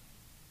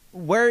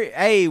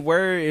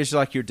 where is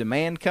like your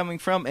demand coming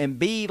from, and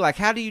B, like,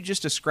 how do you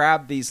just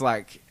ascribe these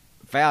like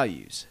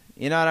values?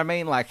 You know what I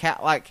mean? Like, how,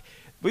 like,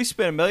 we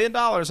spent $1 million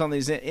on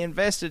these,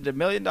 invested $1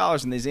 million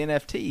in these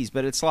NFTs,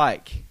 but it's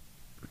like,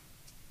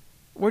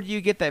 where do you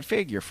get that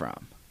figure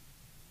from?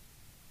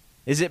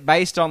 Is it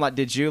based on like,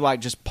 did you like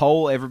just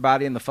poll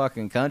everybody in the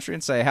fucking country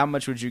and say how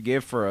much would you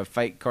give for a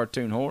fake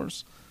cartoon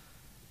horse?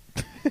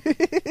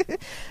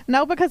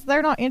 No, because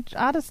they're not.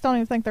 I just don't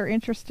even think they're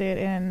interested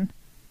in.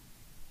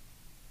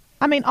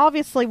 I mean,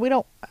 obviously, we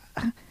don't.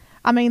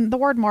 I mean, the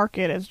word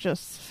market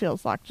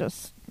feels like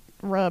just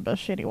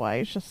rubbish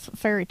anyway. It's just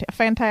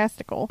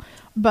fantastical,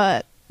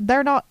 but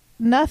they're not.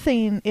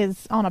 Nothing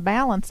is on a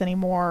balance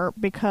anymore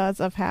because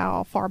of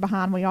how far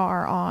behind we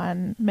are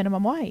on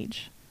minimum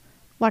wage.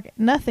 Like,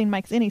 nothing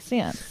makes any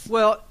sense.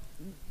 Well,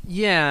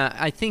 yeah,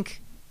 I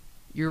think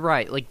you're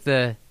right. Like,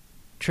 the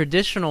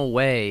traditional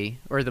way,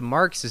 or the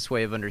Marxist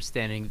way of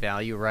understanding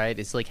value, right,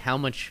 is like how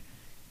much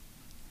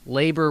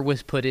labor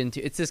was put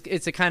into it's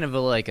a kind of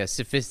a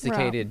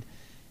sophisticated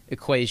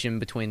equation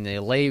between the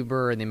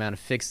labor and the amount of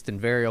fixed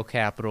and variable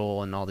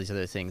capital and all these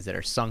other things that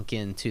are sunk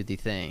into the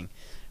thing.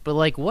 But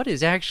like, what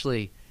is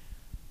actually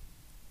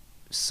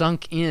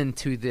sunk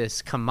into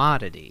this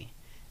commodity?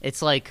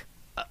 It's like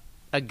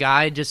a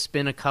guy just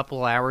spent a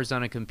couple hours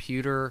on a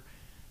computer,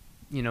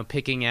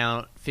 picking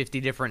out 50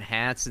 different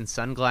hats and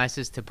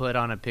sunglasses to put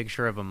on a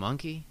picture of a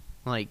monkey.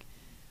 Like,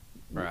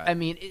 right. I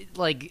mean,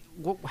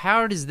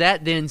 how does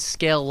that then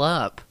scale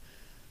up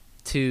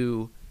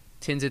to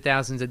tens of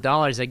thousands of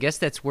dollars? I guess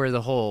that's where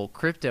the whole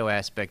crypto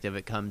aspect of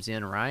it comes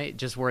in, right?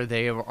 Just where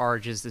they are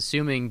just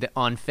assuming that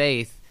on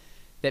faith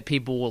that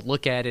people will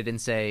look at it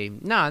and say,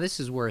 nah, this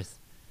is worth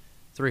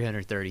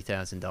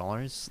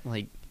 $330,000.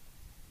 Like,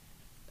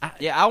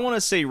 I want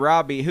to see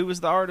Robbie. Who was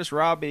the artist?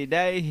 Robbie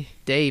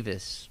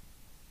Davis.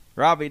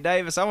 Robbie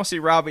Davis. I want to see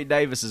Robbie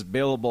Davis's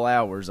billable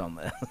hours on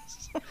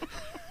this.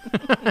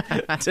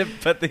 To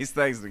put these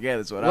things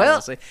together is what I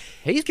want to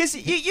see. Because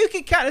you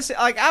can kind of see,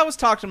 like, I was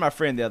talking to my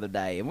friend the other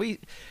day, and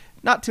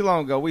not too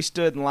long ago, we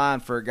stood in line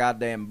for a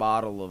goddamn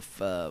bottle of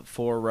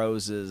Four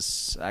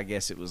Roses. I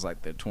guess it was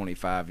like the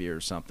 25 year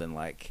or something,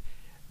 like,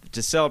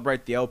 to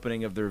celebrate the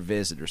opening of their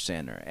visitor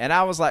center. And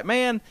I was like,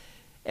 man.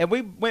 And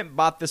we went and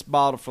bought this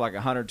bottle for like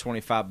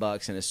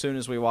 $125, and as soon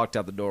as we walked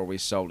out the door, we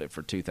sold it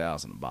for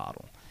 $2,000 a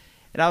bottle.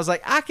 And I was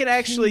like, I could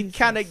actually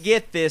kind of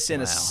get this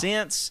in a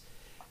sense,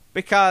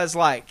 because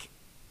like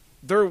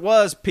there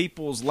was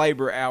people's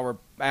labor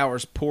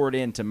hours poured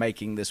into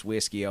making this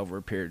whiskey over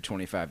a period of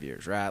 25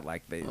 years, right?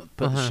 Like they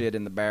put the shit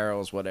in the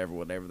barrels,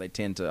 whatever. They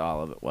tend to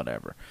all of it,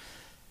 whatever.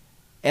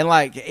 And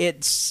like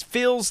it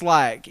feels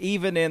like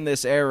even in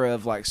this era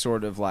of like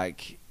sort of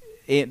like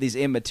these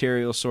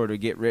immaterial sort of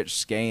get rich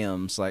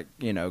scams, like,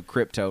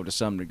 crypto to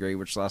some degree,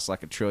 which lost like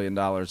 $1 trillion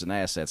in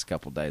assets a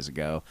couple days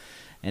ago,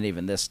 and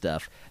even this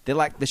stuff, they're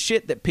like the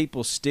shit that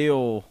people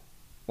still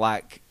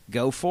like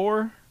go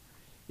for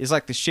is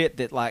like the shit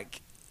that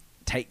like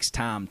takes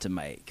time to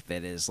make,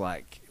 that is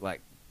like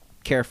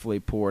carefully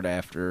poured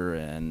after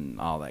and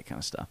all that kind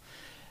of stuff.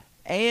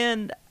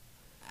 And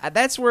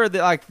that's where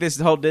this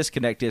whole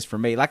disconnect is for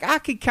me. Like, I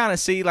could kind of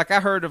see, like, I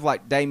heard of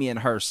like Damien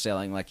Hirst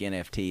selling like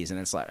NFTs, and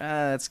it's like,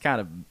 that's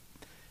kind of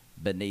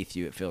beneath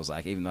you, it feels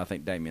like, even though I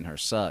think Damien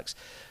Hirst sucks.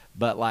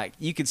 But like,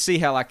 you could see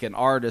how like an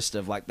artist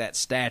of like that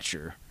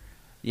stature,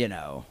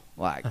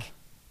 like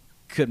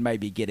could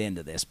maybe get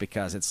into this,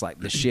 because it's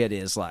like the shit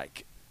is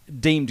like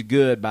deemed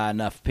good by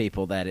enough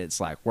people that it's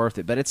like worth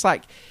it. But it's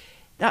like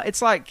I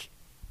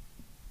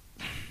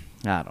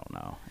don't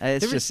know.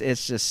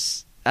 It's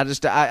just I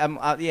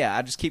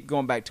just keep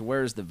going back to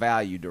where's the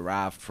value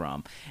derived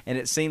from, and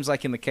it seems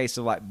like in the case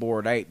of like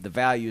Bored Ape, the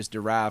value is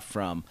derived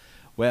from,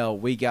 well,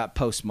 we got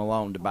Post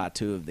Malone to buy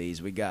 2 of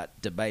these, we got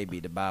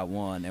DaBaby to buy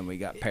 1, and we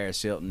got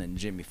Paris Hilton and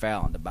Jimmy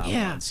Fallon to buy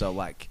 1. So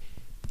like,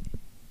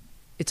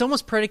 it's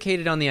almost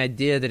predicated on the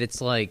idea that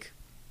it's like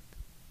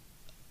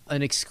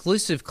an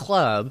exclusive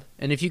club,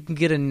 and if you can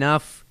get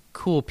enough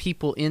cool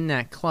people in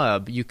that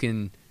club, you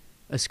can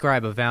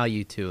ascribe a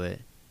value to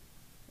it,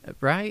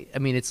 right? I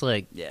mean, it's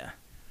like, yeah.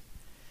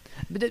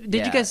 But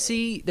did you guys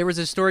see, there was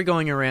a story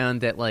going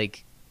around that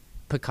like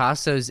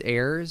Picasso's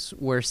heirs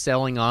were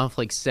selling off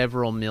like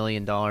several $1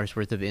 million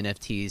worth of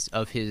NFTs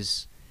of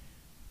his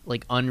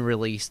like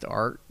unreleased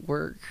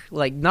artwork,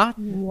 like not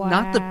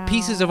the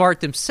pieces of art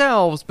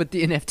themselves, but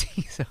the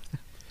NFTs of them.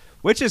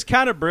 Which is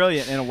kind of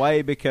brilliant in a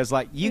way, because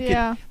like you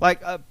could,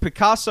 like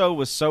Picasso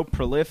was so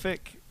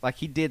prolific, like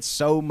he did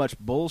so much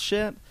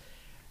bullshit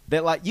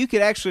that like you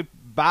could actually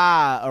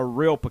buy a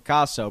real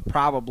Picasso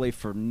probably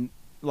for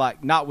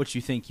like not what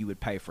you think you would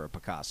pay for a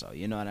Picasso.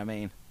 You know what I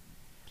mean?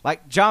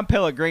 Like John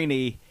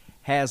Pellegrini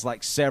has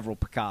like several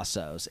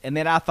Picassos, and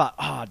then I thought,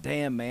 oh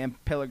damn man,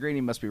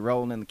 Pellegrini must be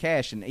rolling in the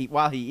cash. And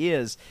while he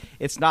is,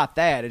 it's not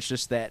that. It's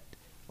just that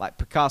like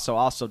Picasso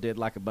also did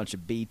like a bunch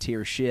of B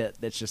tier shit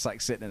that's just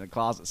like sitting in a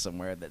closet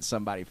somewhere that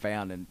somebody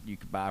found and you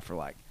could buy for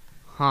like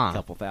a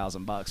couple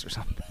 $1,000 or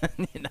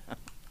something. You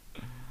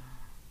know?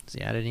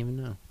 See, I didn't even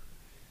know.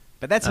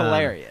 But that's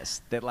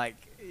hilarious that like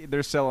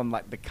they're selling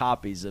like the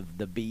copies of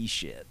the B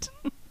shit.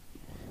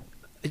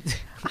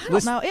 I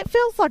don't know. It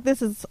feels like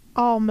this is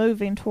all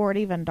moving toward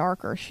even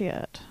darker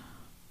shit.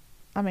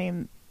 I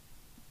mean,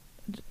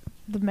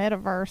 the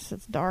metaverse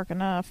is dark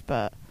enough,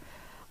 but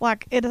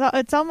like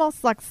it's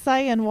almost like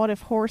saying, what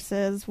if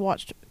horses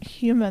watched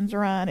humans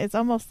run? It's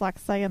almost like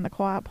saying the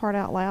quiet part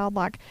out loud,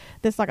 like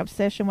this like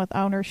obsession with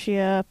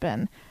ownership.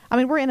 And I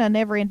mean, we're in a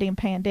never-ending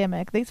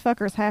pandemic. These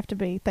fuckers have to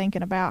be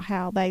thinking about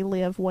how they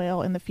live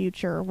well in the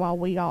future while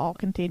we all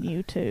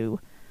continue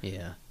to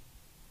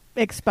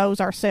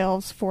expose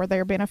ourselves for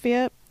their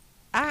benefit.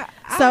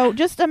 So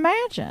just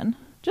imagine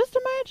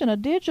a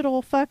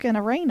digital fucking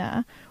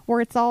arena where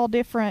it's all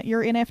different.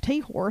 Your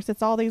NFT horse,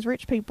 it's all these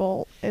rich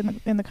people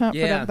in the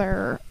comfort of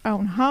their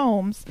own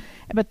homes,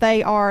 but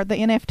they are the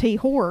NFT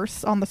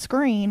horse on the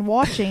screen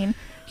watching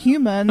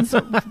humans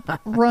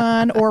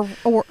run or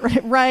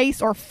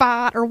race or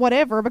fight or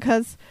whatever,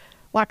 because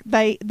like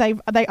they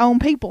own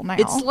people now.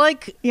 It's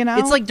like, you know,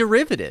 it's like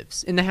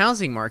derivatives in the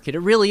housing market. It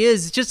really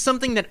is. It's just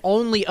something that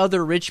only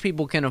other rich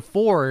people can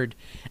afford,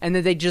 and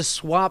then they just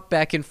swap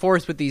back and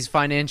forth with these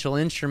financial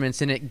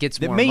instruments, and it gets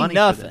more money.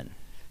 Nothing. For them.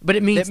 But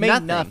it means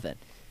nothing.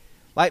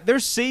 Like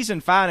there's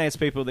seasoned finance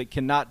people that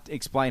cannot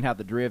explain how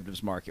the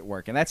derivatives market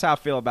work, and that's how I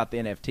feel about the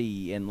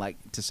NFT and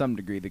like to some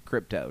degree the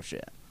crypto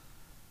shit.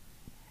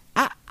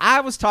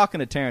 I was talking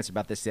to Terrence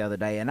about this the other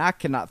day, and I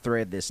cannot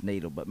thread this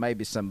needle, but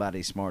maybe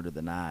somebody smarter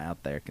than I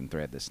out there can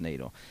thread this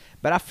needle.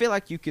 But I feel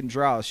like you can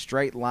draw a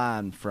straight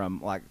line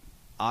from like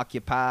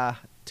Occupy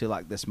to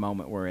like this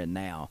moment we're in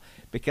now,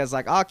 because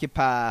like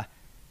Occupy,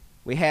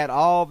 we had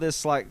all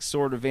this like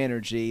sort of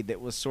energy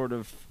that was sort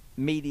of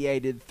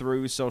mediated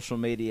through social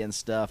media and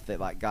stuff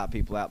that like got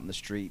people out in the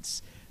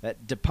streets,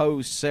 that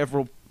deposed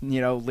several,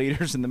 you know,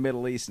 leaders in the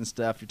Middle East and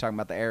stuff. You're talking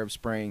about the Arab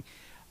Spring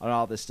and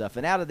all this stuff.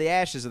 And out of the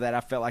ashes of that, I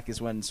felt like is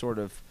when sort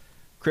of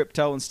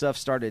crypto and stuff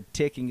started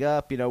ticking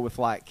up, you know, with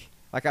like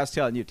I was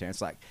telling you,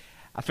 Terrence, like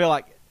I feel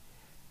like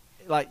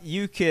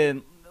you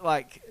can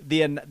like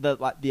the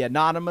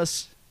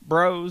anonymous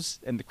bros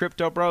and the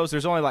crypto bros,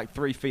 there's only like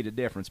 3 feet of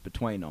difference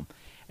between them.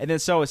 And then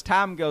so as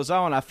time goes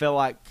on, I feel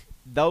like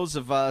those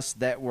of us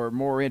that were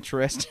more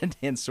interested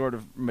in sort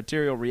of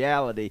material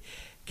reality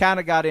kind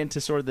of got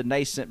into sort of the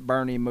nascent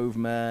Bernie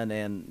movement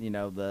and, you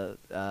know, the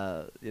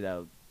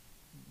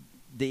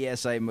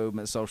DSA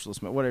movement,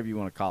 socialist movement, whatever you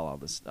want to call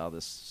all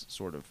this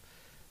sort of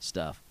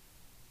stuff.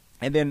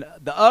 And then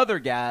the other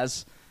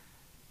guys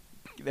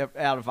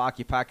out of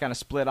Occupy kind of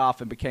split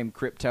off and became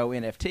crypto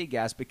NFT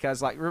guys,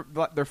 because like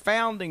their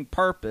founding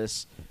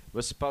purpose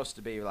was supposed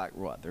to be like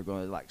what? They're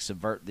going to like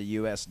subvert the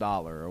US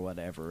dollar or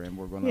whatever, and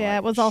we're going to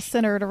it was all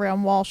centered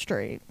around Wall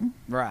Street.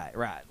 Right,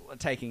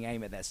 taking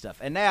aim at that stuff.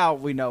 And now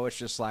we know it's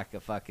just like a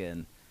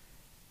fucking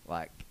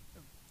like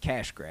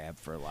cash grab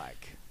for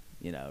like,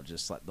 you know,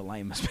 just like the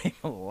lamest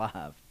people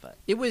alive. But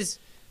it was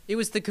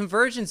the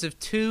convergence of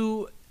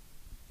two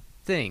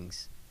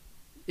things.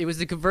 It was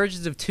the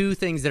convergence of two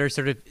things that are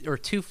sort of, or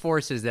two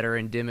forces that are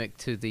endemic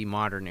to the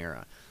modern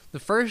era. The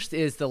first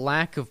is the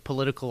lack of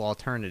political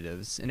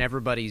alternatives and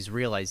everybody's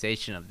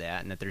realization of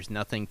that, and that there's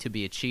nothing to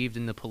be achieved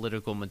in the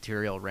political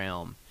material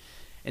realm.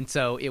 And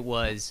so it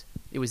was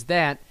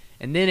that,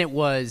 and then it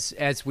was,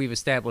 as we've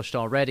established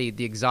already,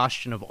 the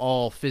exhaustion of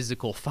all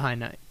physical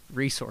finite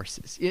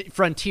resources,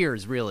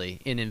 frontiers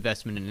really in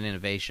investment and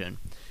innovation,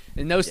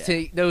 and those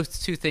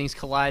two things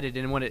collided,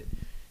 and what it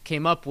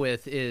came up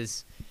with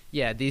is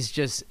these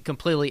just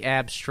completely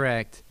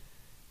abstract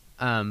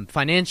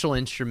financial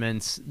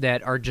instruments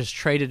that are just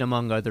traded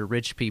among other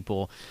rich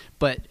people,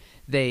 but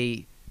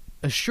they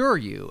assure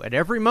you at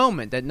every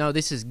moment that no,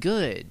 this is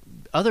good.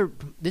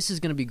 This is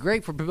going to be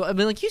great for people. I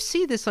mean, like you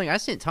see this thing. I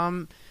sent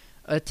Tom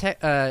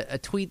a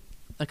tweet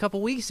a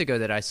couple weeks ago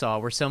that I saw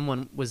where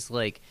someone was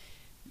like,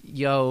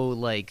 "Yo,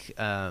 like,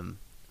 I'm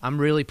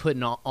really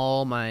putting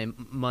all my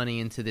money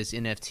into this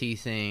NFT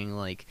thing.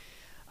 Like,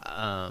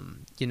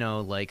 you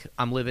know, like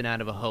I'm living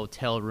out of a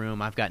hotel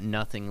room. I've got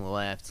nothing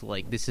left.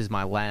 Like, this is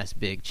my last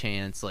big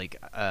chance. Like,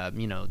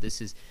 you know, this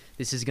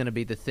is going to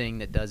be the thing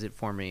that does it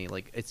for me.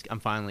 Like,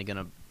 I'm finally going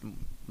to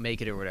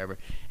make it or whatever."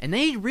 And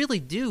they really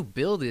do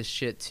build this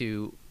shit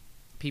to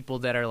people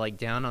that are like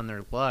down on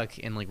their luck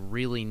and like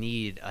really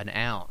need an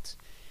out,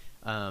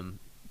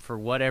 for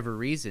whatever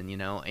reason, you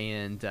know,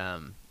 and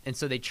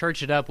so they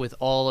church it up with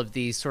all of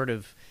these sort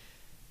of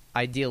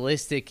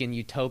idealistic and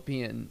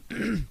utopian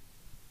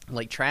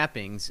like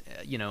trappings,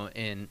 you know,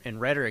 and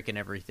rhetoric and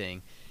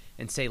everything,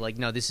 and say like,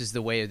 no, this is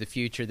the way of the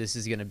future. This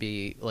is going to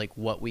be like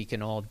what we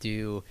can all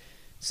do.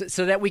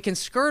 So that we can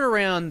skirt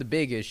around the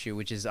big issue,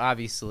 which is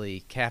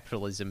obviously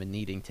capitalism and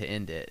needing to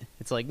end it.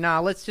 It's like, nah,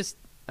 let's just,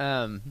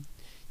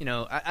 you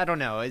know, I don't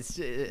know.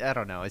 I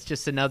don't know. It's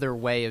just another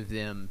way of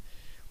them.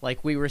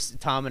 Like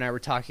Tom and I were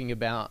talking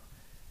about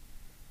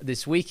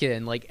this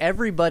weekend. Like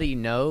everybody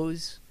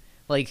knows,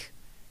 like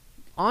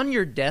on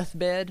your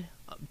deathbed,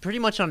 pretty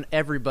much on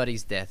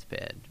everybody's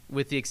deathbed,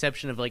 with the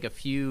exception of like a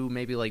few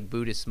maybe like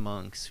Buddhist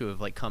monks who have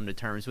like come to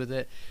terms with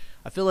it.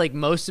 I feel like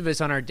most of us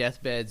on our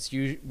deathbeds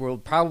will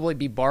probably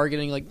be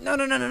bargaining like,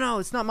 no,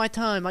 it's not my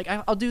time. Like,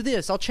 I'll do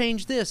this. I'll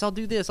change this. I'll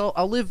do this.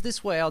 I'll live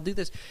this way. I'll do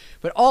this.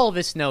 But all of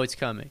us know it's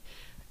coming.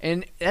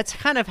 And that's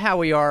kind of how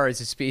we are as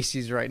a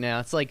species right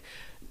now. It's like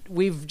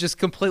we've just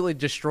completely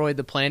destroyed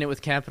the planet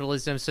with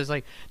capitalism. So it's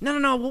like,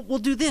 no, we'll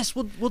do this.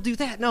 We'll do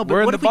that. No, but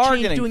we're what in if the we change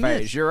bargaining doing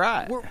phase. this? You're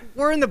right.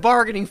 We're in the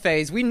bargaining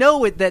phase. We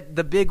know that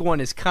the big one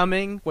is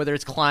coming, whether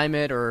it's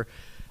climate or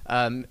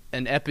an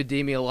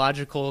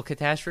epidemiological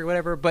catastrophe or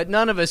whatever, but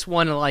none of us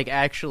want to like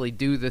actually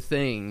do the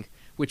thing,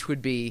 which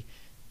would be,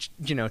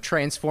 you know,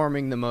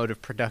 transforming the mode of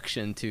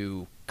production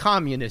to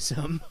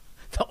communism,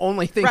 the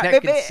only thing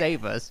that could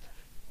save us.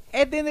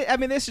 And then, I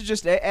mean, this is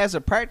just, as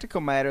a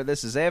practical matter,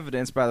 this is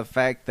evidenced by the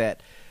fact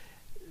that,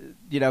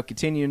 you know,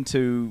 continuing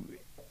to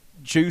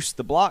juice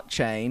the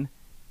blockchain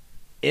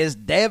is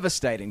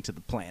devastating to the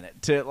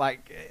planet.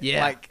 Like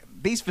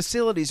these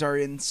facilities are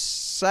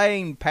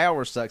insane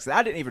power sucks that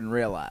I didn't even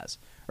realize,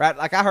 right?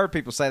 Like I heard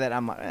people say that.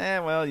 I'm like,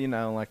 well, you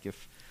know, like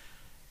if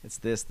it's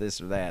this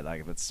or that,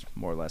 like if it's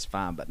more or less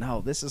fine. But no,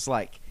 this is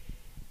like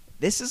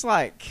that's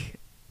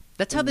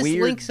how this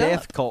weird links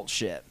death up. cult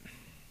shit.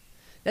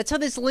 That's how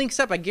this links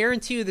up. I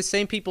guarantee you the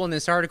same people in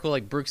this article,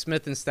 like Brooke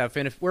Smith and stuff,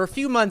 and if we're a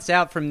few months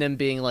out from them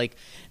being like,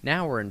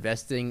 now we're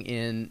investing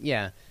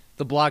in,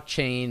 the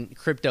blockchain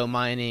crypto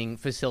mining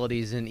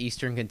facilities in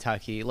eastern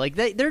Kentucky. Like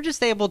they're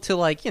just able to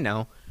like, you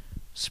know,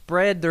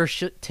 spread their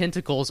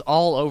tentacles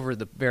all over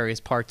the various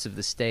parts of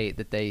the state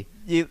that they.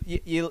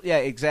 Yeah,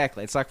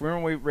 exactly. It's like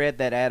when we read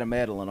that Adam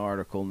Edelin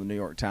article in the New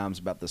York Times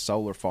about the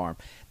solar farm.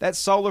 That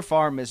solar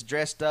farm is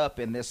dressed up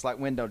in this like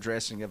window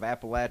dressing of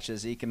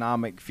Appalachia's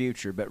economic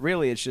future, but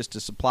really it's just to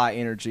supply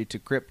energy to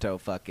crypto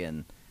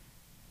fucking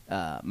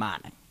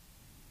mining.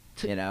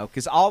 You know,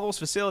 because all those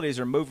facilities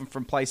are moving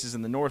from places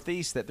in the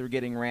Northeast that they're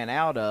getting ran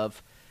out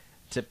of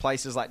to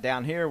places like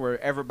down here where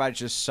everybody's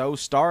just so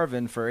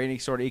starving for any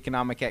sort of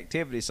economic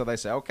activity. So they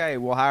say, okay,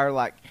 we'll hire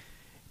like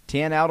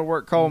 10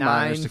 out-of-work coal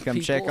miners to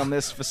come check on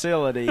this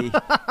facility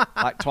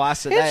like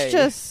twice a day. It's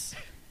just,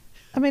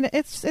 I mean,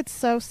 it's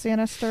so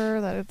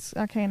sinister that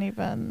I can't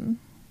even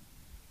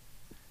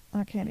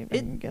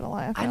get a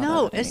laugh out I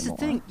know. of it It's anymore.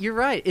 the thing. You're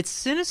right. It's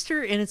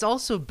sinister and it's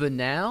also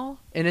banal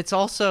and it's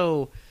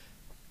also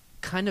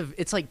kind of,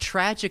 it's like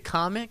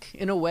tragicomic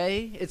in a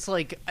way. It's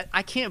like,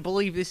 I can't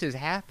believe this is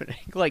happening.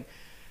 Like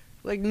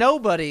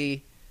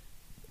nobody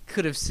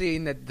could have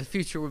seen that the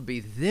future would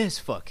be this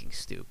fucking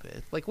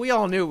stupid. Like we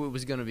all knew it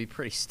was going to be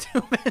pretty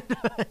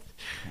stupid.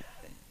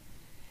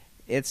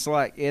 It's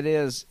like it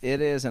is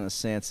in a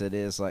sense. It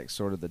is like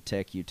sort of the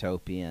tech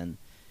utopian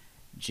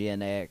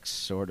Gen X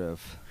sort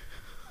of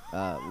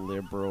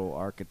liberal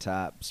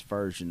archetypes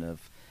version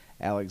of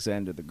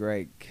Alexander the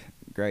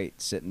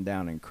Great sitting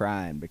down and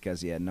crying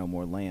because he had no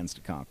more lands to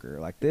conquer.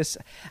 Like this,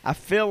 I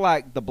feel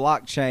like the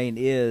blockchain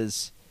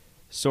is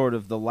sort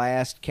of the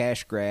last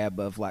cash grab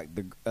of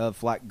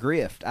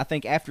grift. I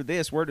think after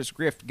this, where does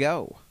grift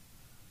go?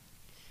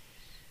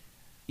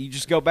 You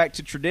just go back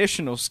to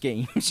traditional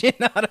schemes. You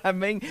know what I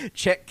mean?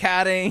 Check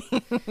kiting.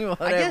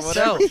 I guess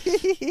so.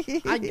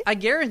 I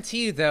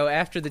guarantee you, though,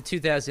 after the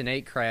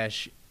 2008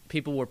 crash,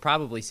 people were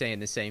probably saying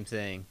the same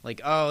thing. Like,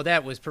 oh,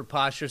 that was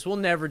preposterous. We'll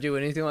never do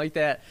anything like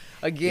that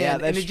again.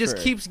 Yeah, and it just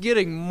keeps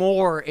getting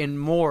more and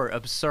more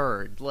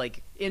absurd.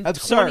 Like,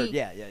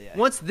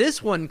 once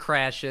this one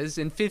crashes,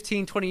 in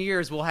 15, 20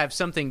 years, we'll have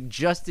something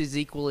just as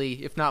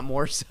equally, if not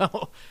more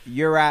so.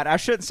 You're right. I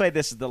shouldn't say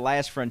this is the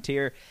last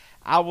frontier.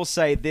 I will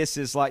say this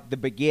is like the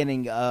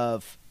beginning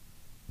of,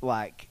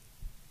 like,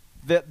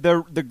 the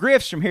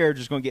grifts from here are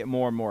just going to get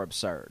more and more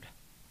absurd.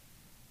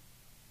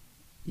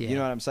 Yeah. You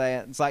know what I'm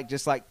saying? It's like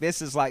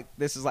this is like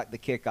the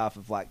kickoff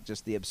of like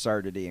just the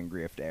absurdity and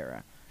grift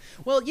era.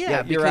 Well, yeah,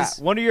 You're right. because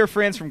One of your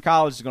friends from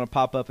college is going to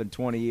pop up in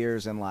 20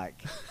 years and like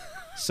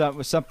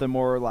something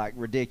more like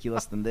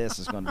ridiculous than this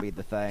is going to be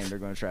the thing they're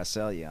going to try to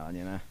sell you on,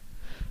 you know?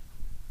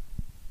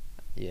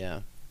 yeah.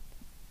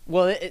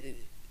 Well,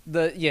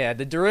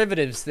 the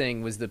derivatives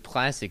thing was the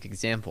classic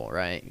example,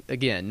 right?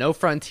 Again, no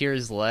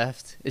frontiers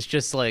left. It's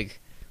just like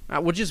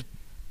we'll just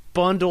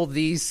bundle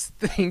these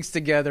things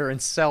together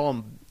and sell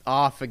them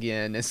off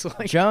again. It's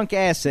like Junk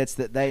assets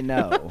that they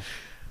know,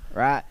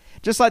 right?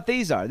 Just like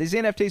these are. These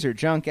NFTs are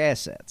junk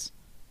assets.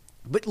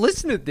 But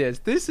listen to this.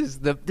 This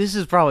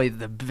is probably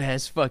the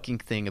best fucking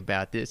thing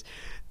about this.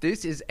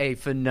 This is a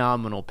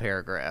phenomenal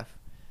paragraph.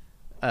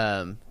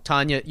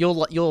 Tanya,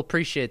 you'll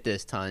appreciate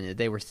this, Tanya.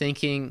 They were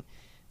thinking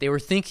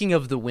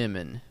of the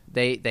women.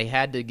 They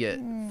had to get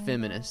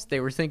feminists. They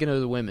were thinking of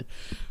the women.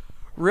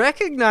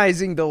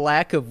 Recognizing the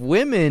lack of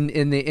women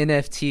in the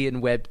NFT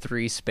and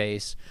Web3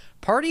 space,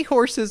 Party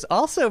Horses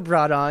also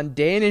brought on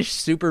Danish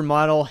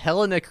supermodel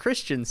Helena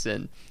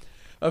Christensen,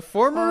 a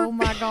former Oh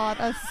my God,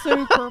 a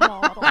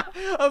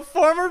supermodel. a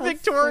former A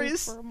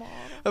victorious supermodel.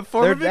 a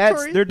former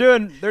victorious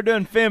They're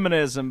doing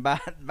feminism by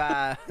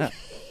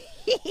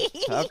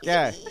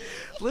okay.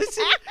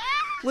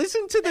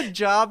 Listen to the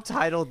job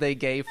title they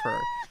gave her.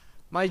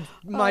 My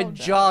Oh,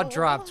 jaw no.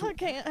 dropped. I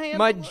can't handle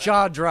My it.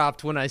 jaw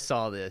dropped when I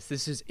saw this.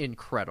 This is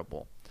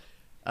incredible.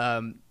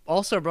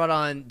 Also brought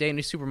on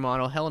Danish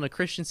supermodel Helena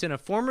Christensen, a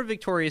former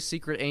Victoria's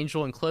Secret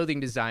angel and clothing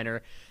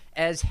designer,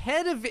 as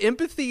head of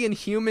empathy and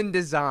human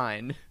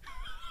design.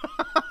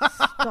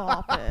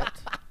 Stop it.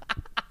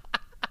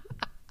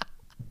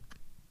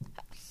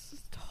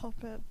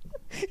 Stop it.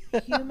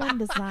 Human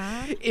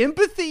design?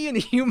 Empathy and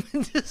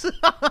human design.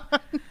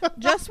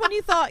 Just when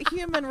you thought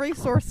human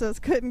resources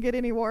couldn't get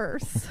any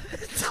worse.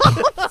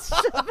 Don't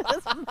shove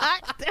his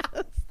mic down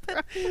his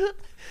throat.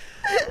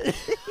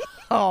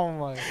 Oh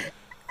my.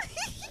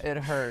 It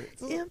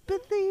hurts.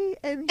 Empathy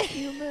and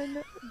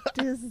human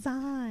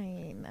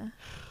design.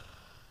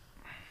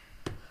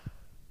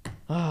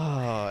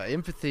 Oh,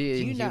 empathy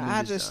and You know,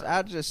 human design.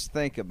 I just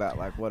think about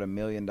like what $1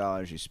 million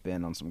you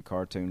spend on some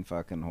cartoon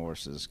fucking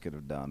horses could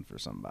have done for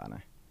somebody.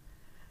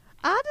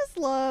 I just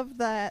love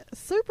that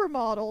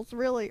supermodels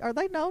really are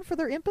they known for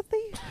their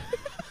empathy?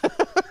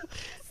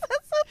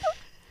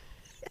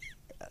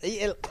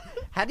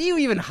 How do you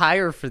even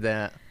hire for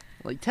that?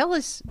 Like, tell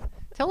us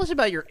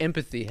about your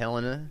empathy,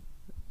 Helena.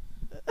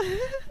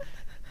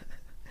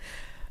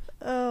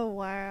 Oh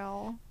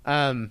wow.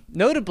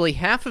 Notably,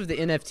 half of the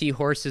NFT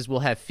horses will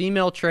have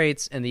female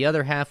traits, and the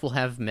other half will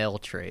have male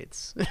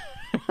traits.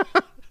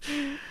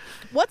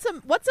 What's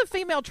a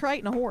female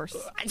trait in a horse?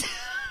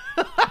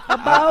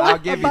 I'll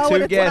give you bow two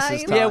and a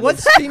guesses. train? Tanya. Yeah,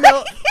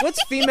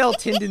 what's female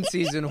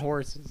tendencies in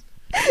horses?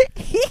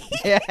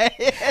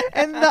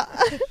 And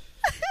the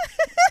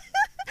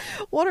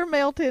what are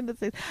male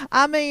tendencies?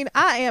 I mean,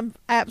 I am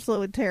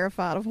absolutely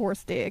terrified of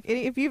horse dick.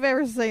 If you've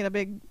ever seen a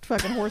big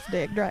fucking horse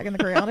dick dragging the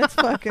ground, it's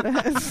fucking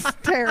it's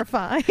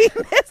terrifying.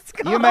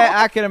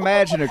 I can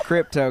imagine a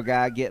crypto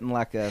guy getting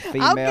like a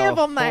female I'll give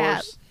 'em horse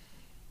that.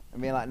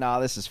 and being like,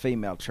 "No, this is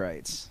female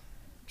traits.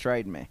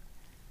 Trade me."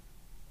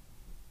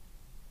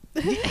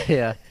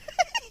 Yeah.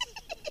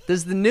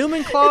 Does the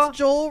Newman Claw? It's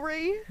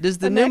jewelry. Does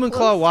the a Newman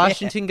Claw necklace.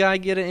 Washington guy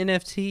get an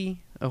NFT?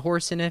 A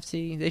horse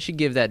NFT? They should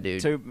give that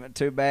dude.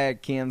 Too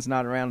bad Ken's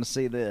not around to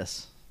see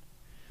this.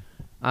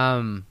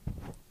 There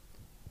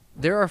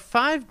are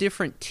 5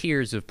 different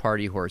tiers of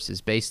party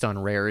horses based on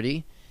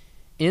rarity: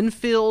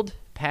 infield,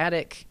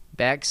 paddock,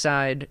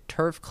 backside,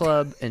 turf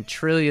club, and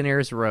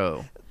trillionaires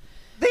row.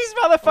 These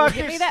motherfuckers.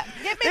 Give me that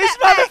These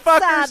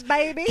backside, motherfuckers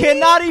baby.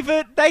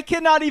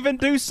 cannot even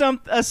do a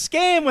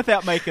scam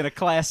without making a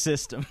class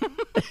system.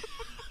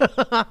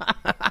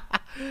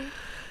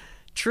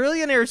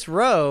 Trillionaires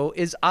Row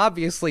is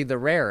obviously the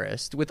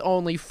rarest, with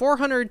only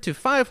 400 to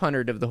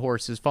 500 of the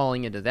horses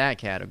falling into that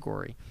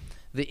category.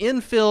 The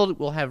infield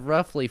will have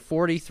roughly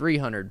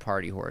 4,300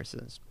 party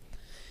horses.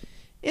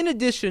 In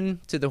addition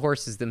to the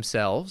horses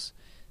themselves,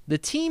 the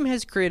team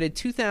has created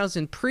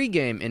 2,000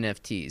 pre-game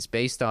NFTs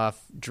based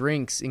off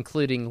drinks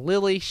including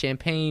Lily,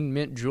 Champagne,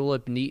 Mint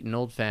Julep, Neat, and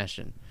Old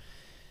Fashioned.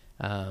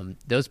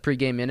 Those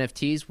pre-game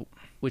NFTs,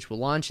 which will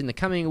launch in the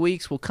coming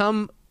weeks, will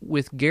come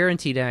with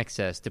guaranteed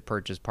access to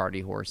purchase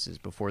party horses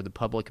before the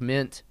public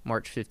mint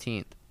March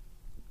 15th.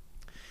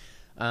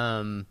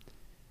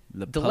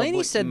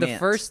 Delaney said the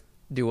first...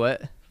 Do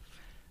what?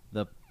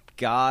 The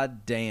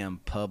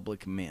goddamn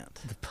public mint.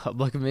 The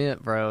public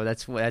mint, bro.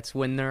 That's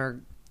when they're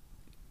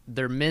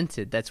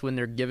minted. That's when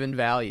they're given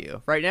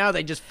value. Right now,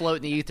 they just float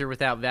in the ether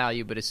without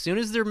value. But as soon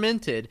as they're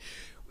minted,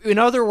 in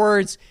other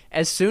words,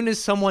 as soon as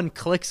someone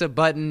clicks a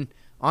button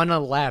on a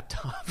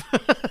laptop,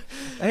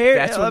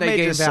 that's when they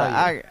gain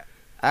value.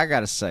 I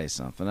gotta say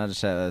something. I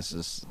just have this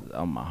is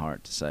on my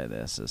heart to say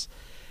this.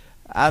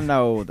 I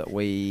know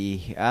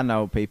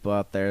people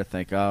out there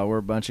think, oh, we're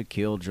a bunch of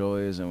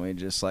killjoys and we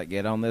just like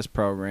get on this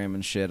program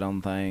and shit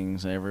on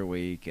things every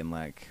week and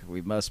like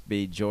we must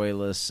be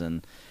joyless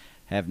and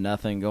have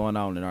nothing going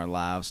on in our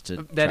lives to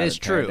That try is to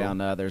tear true.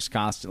 down others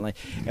constantly.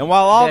 And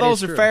while all That those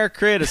is are true. fair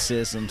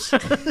criticisms,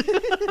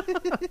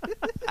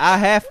 I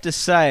have to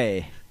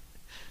say,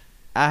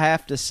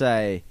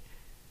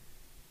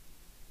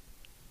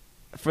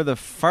 for the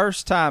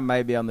first time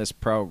maybe on this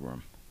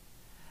program,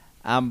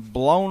 I'm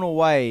blown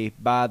away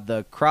by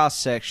the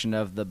cross-section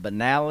of the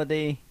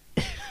banality,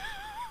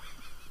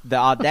 the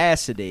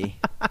audacity,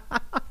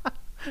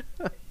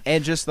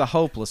 and just the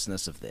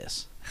hopelessness of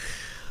this.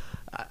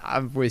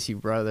 I'm with you,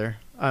 brother.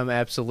 I'm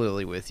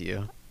absolutely with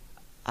you.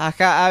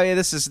 I mean,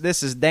 this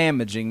is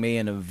damaging me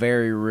in a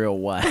very real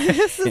way.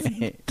 This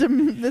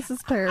is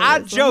terrorism. I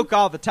joke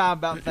all the time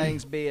about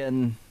things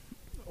being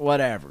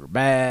whatever,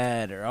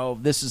 bad, or oh,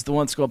 this is the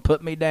one that's going to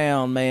put me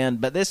down, man.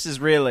 But this is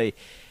really,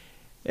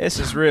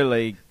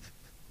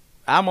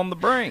 I'm on the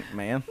brink,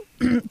 man.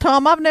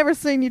 Tom, I've never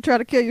seen you try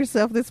to kill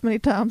yourself this many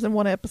times in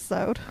one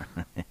episode.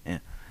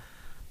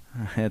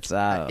 It's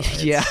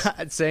Yeah,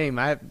 same.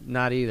 I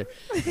not either.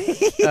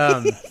 I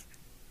mean,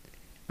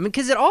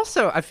 because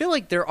I feel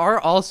like there are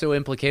also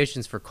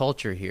implications for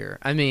culture here.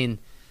 I mean,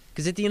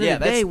 because at the end of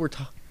the day, we're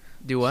talking.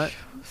 Do what?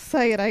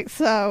 Say it ain't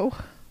so.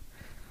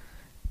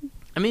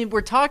 I mean,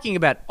 we're talking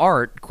about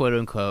art, quote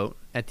unquote.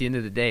 At the end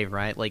of the day,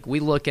 right? Like, we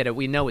look at it,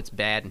 we know it's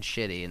bad and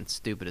shitty and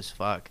stupid as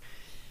fuck.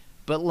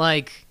 But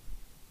like,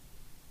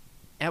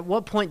 at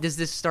what point does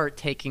this start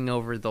taking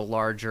over the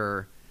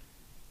larger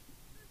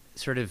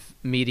sort of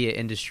media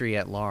industry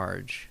at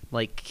large?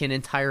 Like, can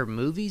entire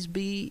movies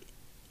be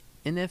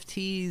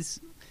NFTs?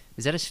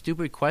 Is that a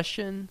stupid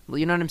question?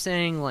 You know what I'm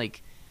saying?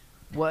 Like,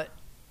 what?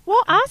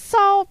 Well, I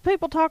saw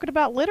people talking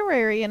about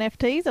literary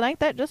NFTs, and ain't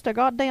that just a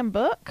goddamn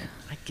book?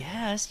 I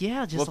guess,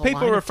 yeah. Just well,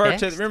 people refer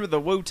to remember the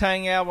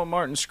Wu-Tang album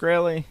Martin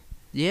Shkreli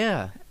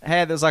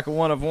had? There's like a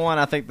one of one.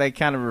 I think they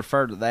kind of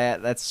refer to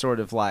that. That's sort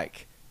of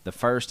like the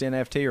first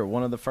NFT or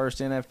one of the first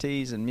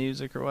NFTs in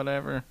music or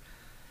whatever.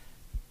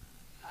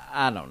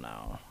 I don't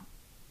know.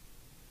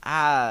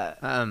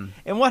 And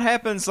what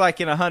happens like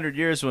in 100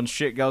 years when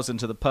shit goes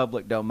into the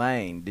public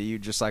domain? Do you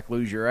just like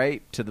lose your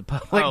ape to the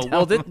public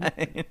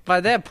domain?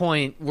 By that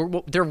point,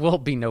 there will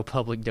be no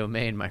public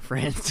domain, my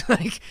friends.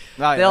 Like,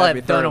 yeah, they'll that'd have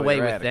be done thoroughly away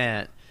with radical.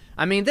 that.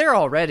 I mean, they're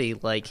already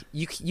like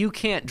you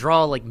can't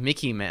draw like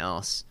Mickey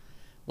Mouse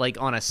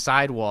like on a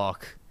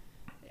sidewalk.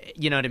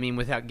 You know what I mean?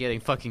 Without getting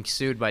fucking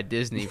sued by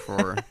Disney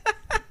for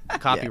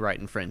copyright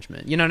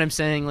infringement. You know what I'm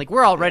saying? Like,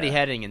 we're already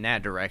heading in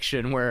that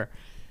direction where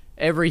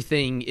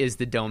everything is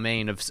the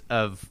domain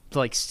of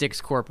like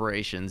 6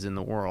 corporations in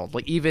the world,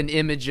 like even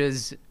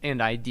images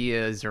and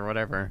ideas or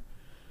whatever.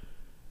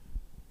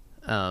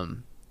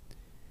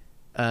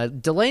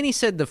 Delaney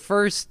said the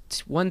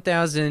first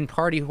 1,000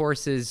 Party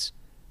Horses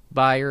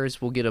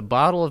buyers will get a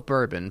bottle of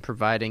bourbon,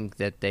 providing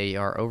that they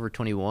are over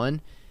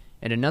 21,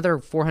 and another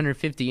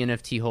 450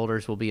 NFT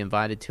holders will be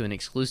invited to an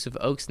exclusive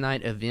Oaks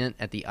Night event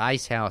at the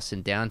Ice House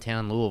in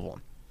downtown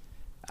Louisville.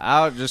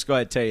 I'll just go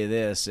ahead and tell you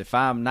this: if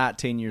I'm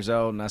 19 years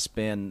old and I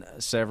spend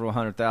several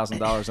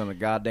 $100,000 on a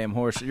goddamn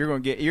horse, you're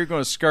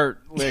gonna skirt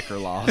liquor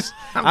laws.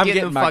 I'm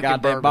getting my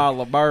goddamn bourbon.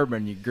 bottle of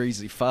bourbon, you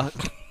greasy fuck.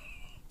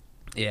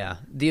 Yeah,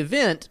 the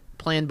event,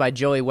 planned by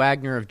Joey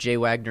Wagner of J.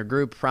 Wagner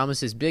Group,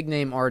 promises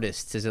big-name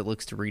artists as it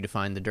looks to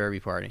redefine the Derby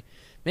Party.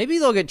 Maybe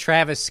they'll get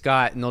Travis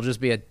Scott and there'll just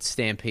be a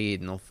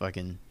stampede and they'll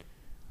fucking...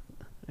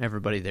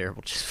 everybody there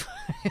will just...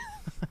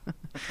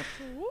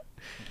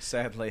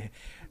 Sadly,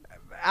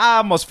 I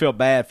almost feel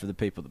bad for the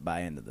people that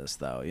buy into this,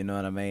 though. You know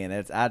what I mean?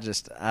 I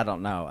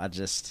don't know.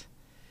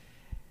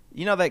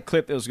 You know that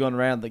clip that was going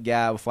around, the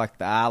guy with like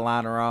the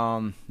eyeliner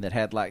on that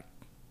had like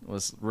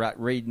was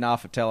reading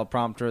off a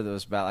teleprompter that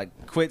was about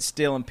like quit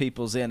stealing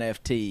people's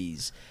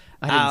NFTs.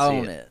 I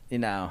own it. You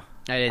know,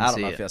 I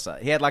don't know if you saw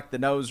it. He had like the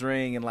nose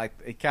ring and like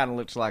it kind of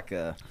looks like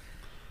an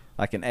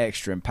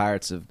extra in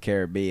Pirates of the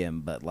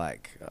Caribbean, but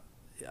like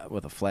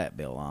with a flat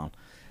bill on.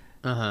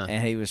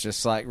 And he was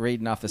just like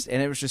reading off this,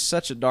 and it was just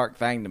such a dark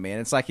thing to me. And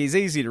it's like he's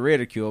easy to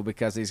ridicule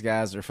because these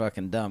guys are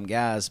fucking dumb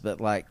guys,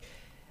 but like,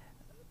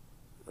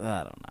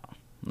 I don't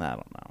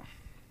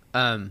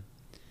know.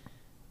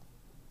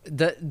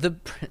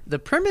 The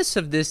premise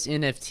of this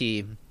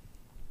NFT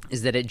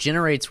is that it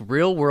generates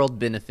real world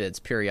benefits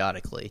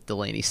periodically,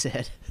 Delaney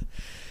said.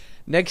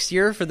 Next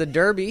year for the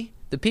Derby,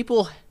 the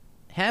people who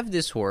have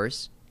this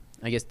horse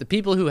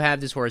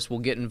will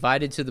get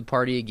invited to the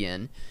party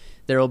again.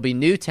 There will be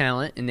new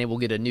talent, and they will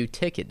get a new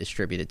ticket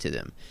distributed to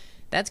them.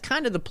 That's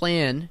kind of the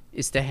plan,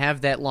 is to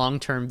have that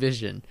long-term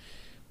vision.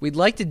 We'd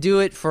like to do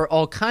it for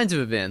all kinds of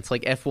events,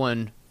 like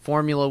F1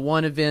 Formula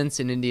 1 events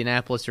in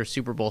Indianapolis or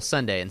Super Bowl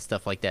Sunday and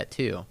stuff like that,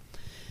 too.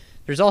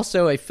 There's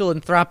also a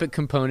philanthropic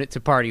component to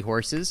Party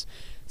Horses.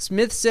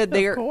 Smith said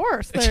they are... Of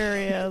course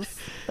there is.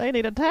 They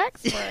need a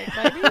tax break,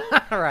 baby.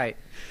 Right.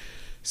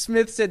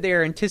 Smith said they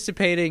are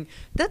anticipating...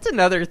 That's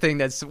another thing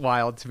that's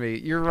wild to me.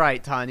 You're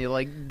right, Tanya.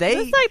 Like,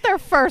 This ain't their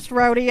first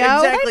rodeo.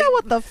 Exactly. They know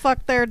what the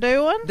fuck they're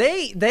doing.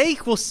 They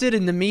will sit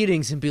in the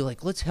meetings and be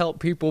like, let's help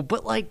people.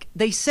 But, like,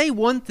 they say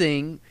one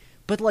thing,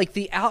 but, like,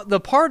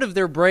 the part of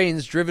their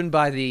brains driven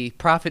by the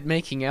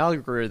profit-making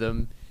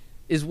algorithm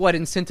is what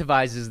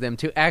incentivizes them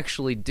to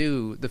actually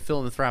do the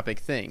philanthropic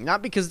thing.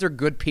 Not because they're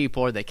good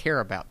people or they care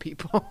about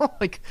people.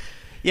 Like,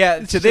 yeah,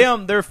 to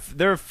them, their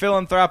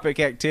philanthropic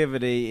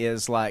activity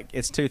is like,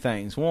 it's two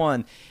things.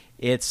 One,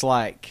 it's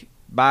like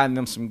buying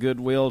them some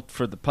goodwill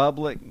for the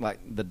public, like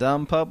the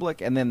dumb public,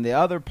 and then the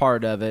other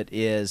part of it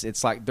is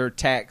it's like their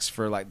tax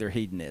for like their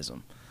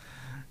hedonism.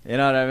 You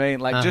know what I mean?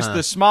 Like just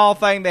the small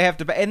thing they have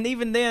to pay, and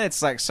even then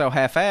it's like so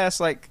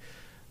half-assed. Like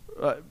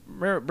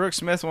remember Brooke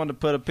Smith wanted to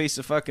put a piece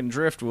of fucking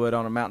driftwood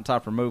on a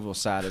mountaintop removal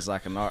site as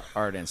like an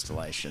art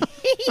installation,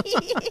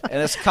 and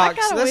this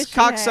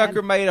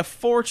cocksucker made a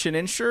fortune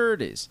in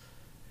sureties.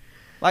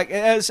 Like,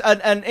 as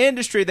an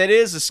industry that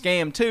is a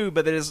scam too,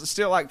 but that is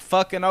still like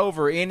fucking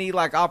over any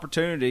like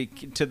opportunity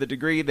to the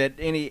degree that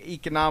any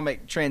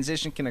economic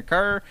transition can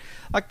occur.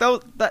 Like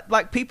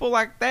like people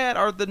like that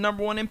are the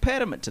number one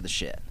impediment to the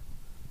shit.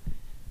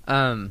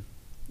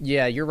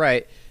 Yeah, you're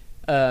right.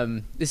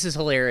 This is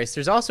hilarious.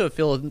 There's also a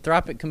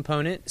philanthropic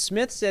component.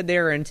 Smith said they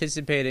are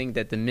anticipating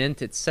that the mint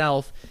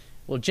itself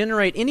will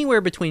generate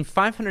anywhere between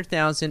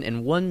 $500,000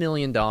 and $1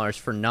 million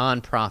for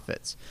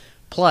nonprofits,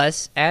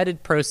 plus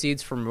added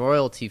proceeds from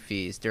royalty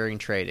fees during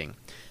trading.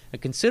 A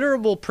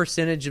considerable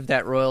percentage of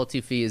that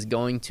royalty fee is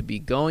going to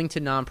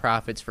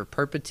nonprofits for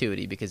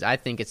perpetuity because I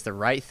think it's the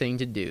right thing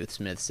to do,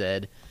 Smith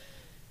said.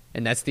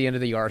 And that's the end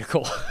of the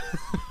article.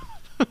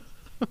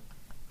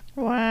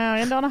 Wow,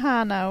 end on a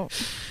high note.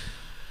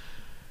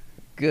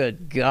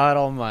 Good God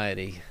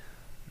Almighty.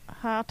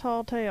 High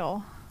tall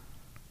tale.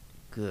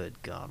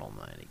 Good God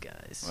Almighty,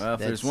 guys. Well, if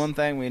there's one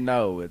thing we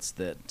know, it's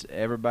that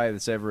everybody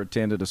that's ever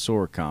attended a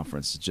SOAR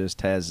conference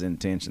just has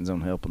intentions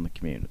on helping the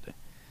community.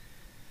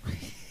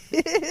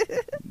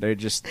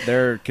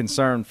 They're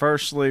concerned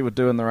firstly with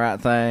doing the right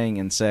thing,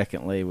 and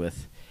secondly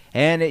with,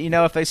 and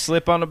if they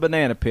slip on a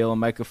banana peel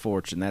and make a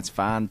fortune, that's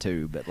fine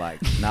too, but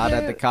like not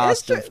at the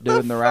cost of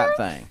doing the right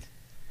thing.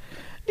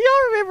 Do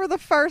y'all remember the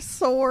first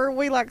SOAR?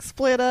 We like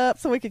split up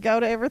so we could go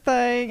to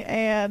everything,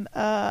 and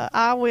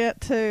I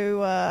went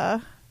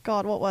to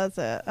God, what was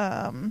it?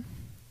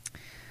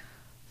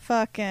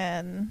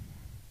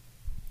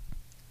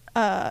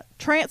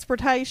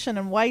 Transportation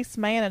and waste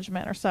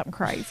management or something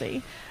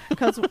crazy.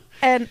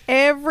 And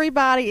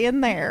everybody in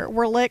there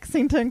were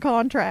Lexington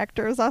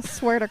contractors. I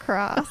swear to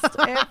Christ,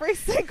 every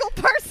single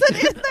person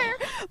in there.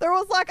 There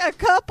was like a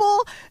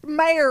couple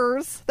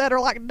mayors that are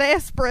like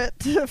desperate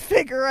to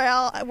figure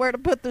out where to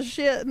put the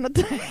shit in the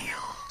town.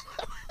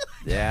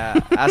 Yeah,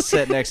 I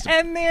sat next to,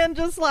 and then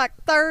just like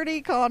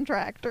 30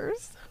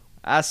 contractors.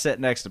 I sat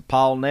next to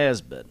Paul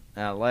Nesbitt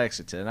out of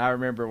Lexington. I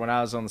remember when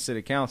I was on the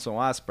city council in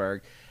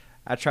Weisberg,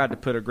 I tried to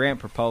put a grant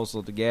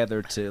proposal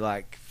together to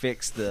like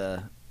fix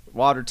the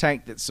water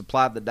tank that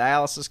supplied the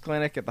dialysis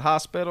clinic at the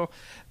hospital.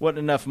 Wasn't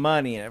enough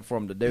money in it for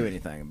them to do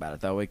anything about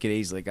it, though. We could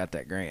easily got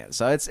that grant.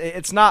 So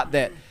it's not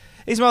that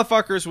these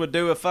motherfuckers would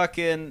do a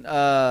fucking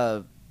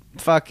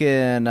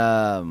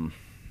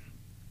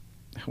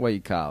what do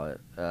you call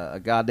it? A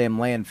goddamn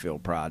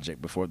landfill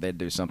project before they'd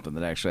do something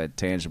that actually had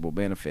tangible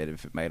benefit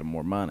if it made them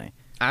more money.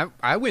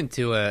 I went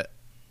to a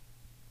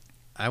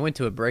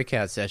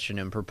breakout session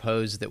and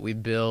proposed that we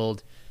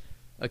build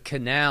a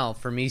canal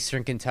from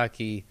eastern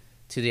Kentucky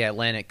to the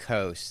Atlantic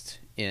coast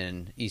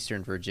in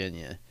eastern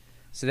Virginia.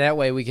 So that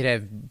way we could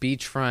have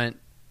beachfront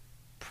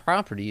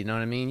property, you know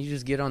what I mean? You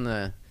just get on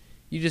the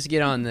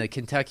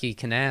Kentucky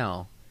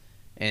Canal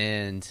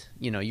and,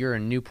 you're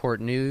in Newport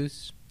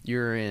News,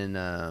 you're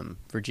in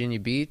Virginia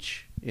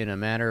Beach in a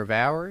matter of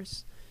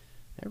hours.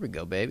 There we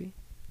go, baby.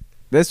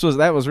 That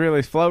was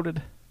really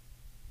floated?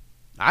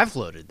 I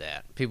floated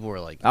that. People were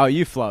like, "Oh,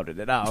 you floated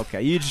it. Oh,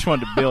 okay. You just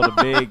wanted to build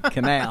a big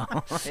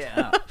canal."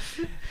 Yeah.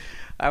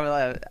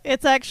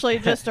 It's actually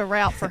just a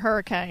route for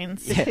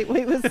hurricanes. Yeah.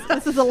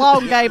 This is a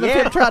long game of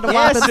him trying to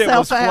wipe himself out.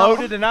 Yes, it was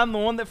floated, and I'm the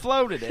one that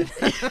floated it.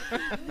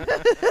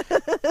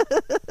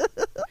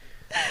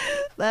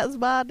 That's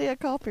my idea of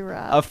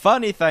copyright. A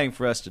funny thing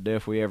for us to do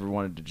if we ever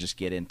wanted to just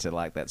get into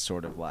like that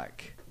sort of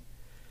like,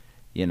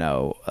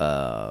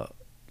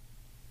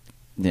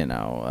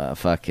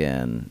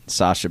 fucking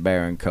Sacha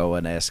Baron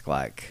Cohen-esque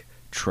like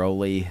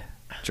trolley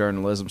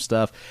journalism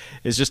stuff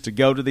is just to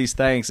go to these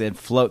things and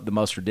float the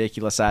most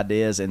ridiculous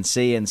ideas and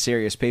seeing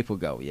serious people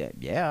go,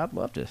 yeah, I'd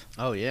love to.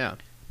 Oh, yeah.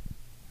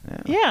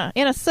 Yeah,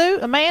 in a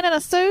suit, a man in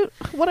a suit,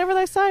 whatever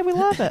they say, we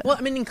love it. Well,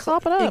 I mean, in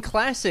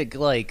classic,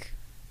 like,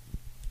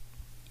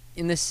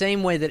 in the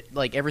same way that,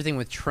 like, everything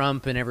with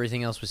Trump and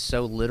everything else was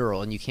so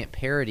literal and you can't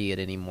parody it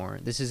anymore,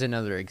 this is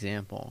another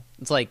example.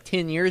 It's like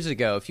 10 years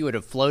ago, if you would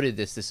have floated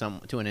this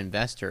to an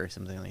investor or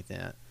something like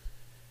that,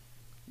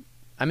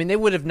 I mean, they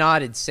would have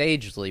nodded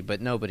sagely, but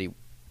nobody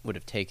would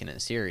have taken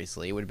it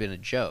seriously. It would have been a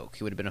joke.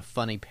 It would have been a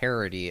funny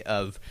parody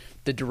of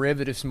the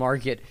derivatives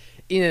market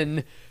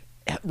in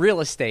real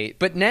estate.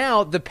 But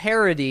now the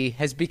parody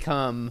has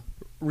become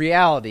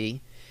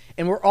reality,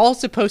 and we're all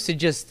supposed to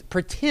just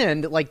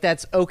pretend like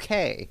that's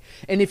okay.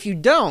 And if you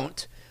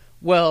don't,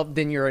 well,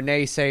 then you're a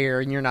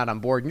naysayer and you're not on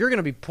board. And you're going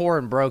to be poor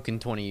and broke in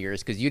 20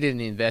 years because you didn't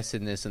invest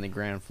in this in the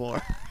ground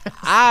floor.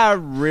 I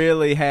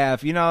really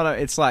have. You know,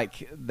 it's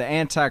like the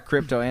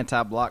anti-crypto,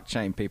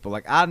 anti-blockchain people.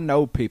 Like, I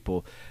know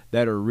people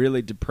that are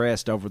really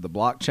depressed over the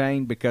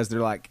blockchain because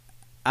they're like,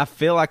 I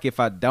feel like if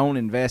I don't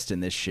invest in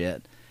this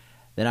shit,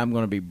 then I'm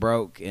going to be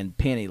broke and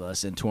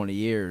penniless in 20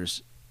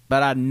 years.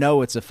 But I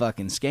know it's a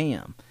fucking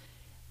scam.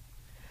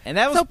 And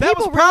that was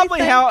probably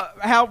really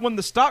how when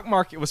the stock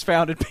market was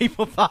founded,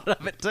 people thought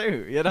of it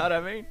too. You know what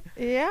I mean?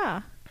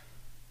 Yeah.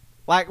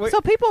 Like, so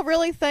people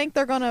really think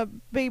they're going to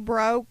be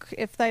broke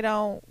if they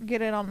don't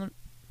get in on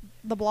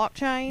the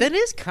blockchain? That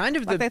is kind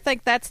of they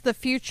think that's the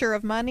future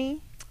of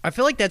money? I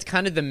feel like that's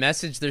kind of the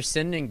message they're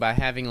sending by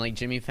having like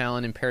Jimmy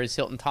Fallon and Paris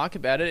Hilton talk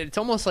about it. It's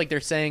almost like they're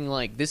saying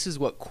like, this is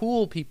what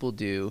cool people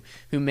do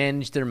who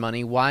manage their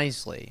money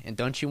wisely. And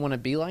don't you want to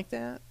be like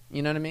that?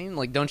 You know what I mean?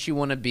 Like, don't you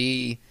want to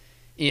be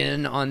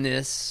in on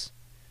this,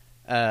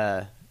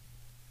 this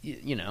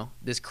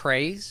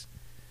craze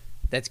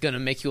that's going to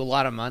make you a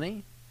lot of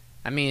money?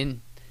 I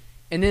mean,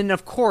 and then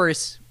of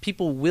course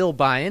people will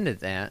buy into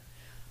that.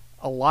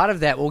 A lot of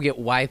that will get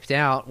wiped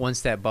out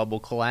once that bubble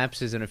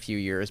collapses in a few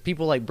years.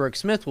 People like Brooke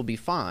Smith will be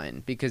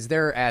fine because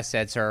their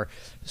assets are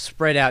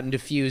spread out and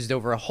diffused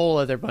over a whole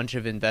other bunch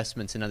of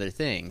investments and other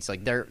things.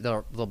 Like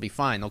they'll be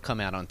fine. They'll come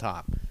out on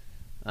top.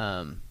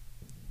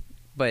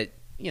 But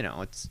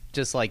it's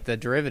just like the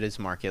derivatives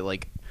market.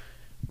 Like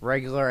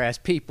regular ass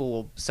people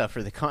will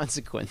suffer the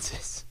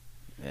consequences.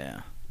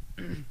 Yeah,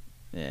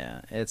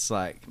 yeah. It's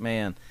like,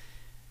 man.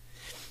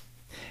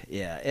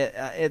 Yeah,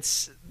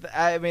 it's.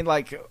 I mean,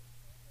 like,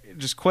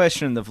 just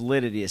questioning the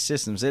validity of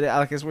systems.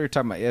 Like as we were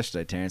talking about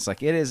yesterday, Terrence.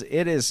 Like it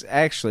is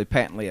actually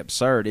patently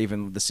absurd,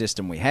 even the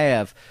system we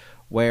have,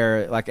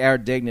 where like our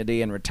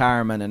dignity in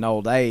retirement and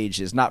old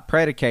age is not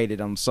predicated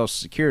on Social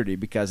Security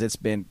because it's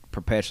been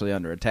perpetually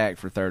under attack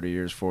for 30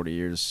 years, 40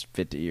 years,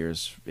 50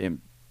 years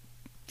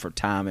for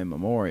time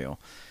immemorial.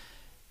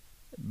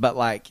 But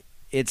like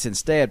it's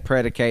instead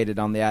predicated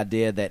on the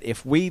idea that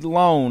if we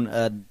loan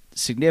a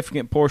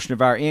significant portion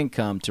of our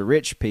income to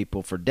rich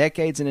people for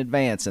decades in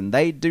advance and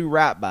they do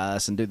right by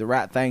us and do the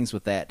right things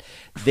with that,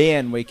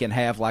 then we can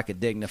have like a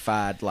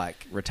dignified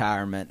like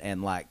retirement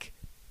and like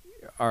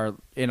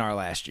in our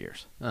last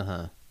years.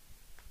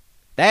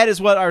 That is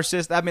what our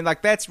system, I mean,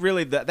 like that's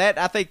really that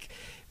I think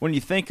when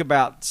you think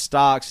about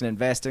stocks and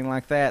investing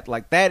like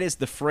that is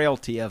the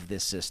frailty of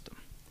this system.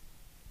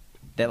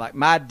 That like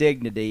my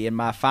dignity in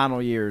my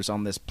final years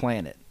on this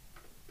planet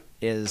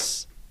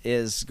is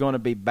going to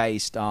be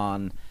based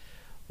on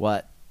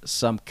what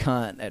some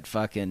cunt at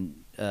fucking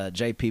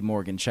J.P.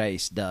 Morgan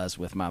Chase does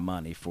with my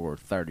money for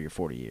 30 or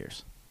 40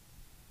 years.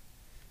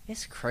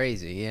 It's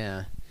crazy,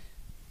 yeah.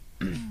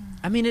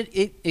 I mean,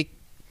 it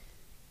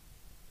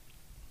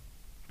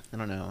I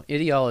don't know.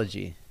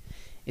 Ideology.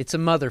 It's a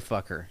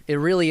motherfucker. It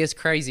really is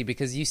crazy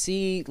because you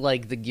see,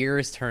 like, the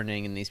gears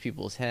turning in these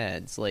people's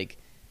heads. Like,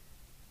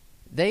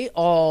 they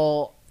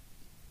all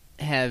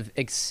have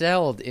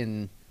excelled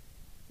in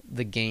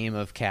the game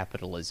of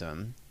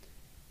capitalism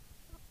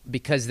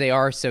because they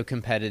are so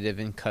competitive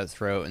and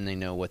cutthroat and they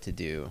know what to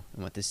do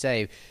and what to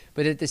say.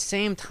 But at the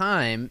same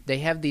time, they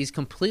have these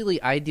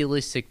completely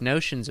idealistic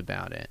notions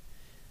about it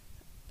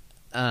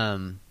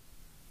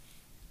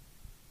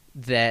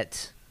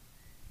that,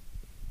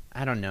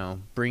 I don't know,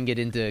 bring it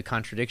into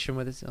contradiction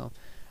with itself.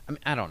 I mean,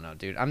 I don't know,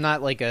 dude. I'm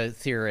not like a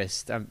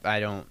theorist.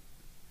 I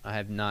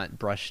have not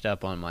brushed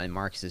up on my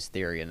Marxist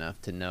theory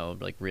enough to know,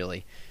 like,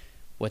 really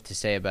what to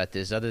say about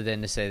this, other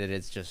than to say that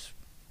it's just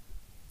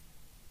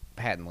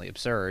patently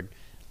absurd.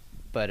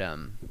 But I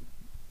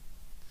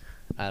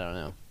don't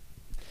know.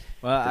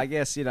 Well, I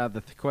guess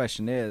the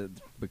question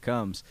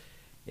becomes: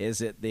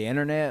 is it the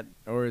internet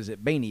or is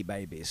it Beanie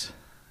Babies?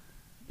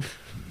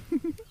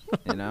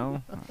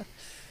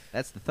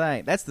 That's the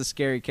thing. That's the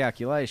scary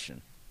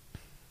calculation.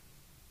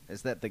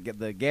 Is that the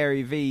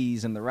Gary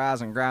V's and the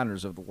Rise and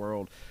Grinders of the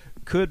world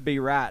could be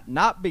right,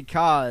 not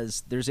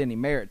because there's any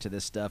merit to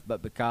this stuff,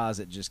 but because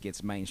it just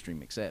gets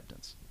mainstream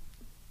acceptance.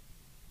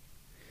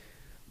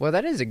 Well,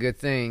 that is a good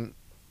thing,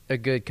 a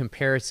good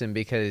comparison,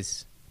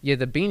 because, yeah,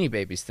 the Beanie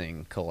Babies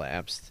thing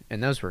collapsed,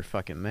 and those were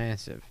fucking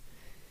massive.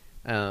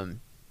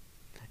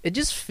 It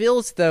just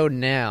feels, though,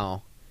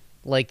 now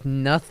like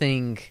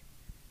nothing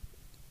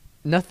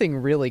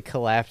really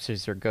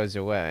collapses or goes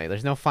away.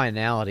 There's no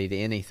finality to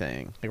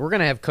anything. Like, we're going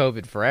to have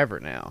COVID forever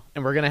now,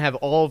 and we're going to have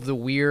all of the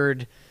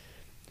weird,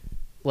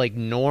 like,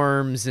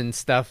 norms and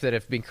stuff that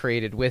have been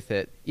created with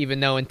it. Even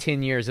though in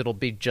 10 years it'll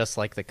be just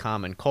like the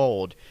common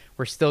cold,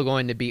 we're still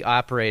going to be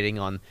operating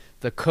on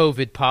the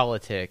COVID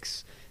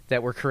politics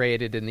that were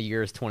created in the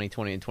years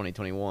 2020 and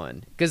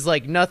 2021. Because,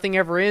 like, nothing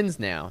ever ends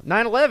now.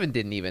 9/11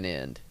 didn't even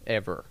end,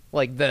 ever.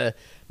 Like,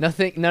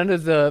 none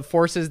of the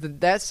forces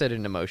that set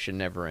into motion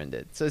never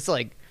ended. So it's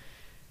like,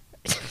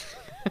 I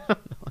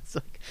don't know, it's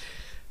like,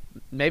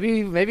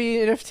 maybe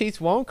NFTs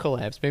won't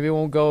collapse. Maybe it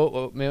won't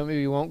go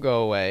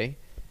away.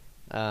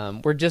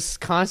 We're just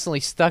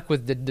constantly stuck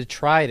with the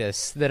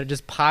detritus that it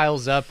just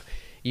piles up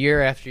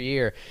year after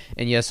year.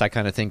 And yes, I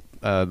kind of think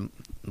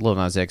Lil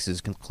Nas X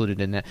is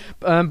included in that.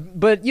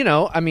 But you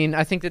know, I mean,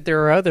 I think that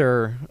there are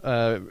other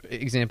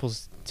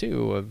examples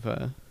too of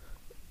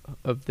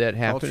that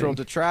happening. Cultural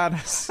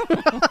detritus.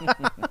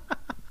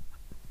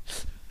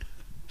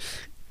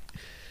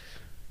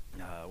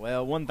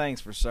 Well, one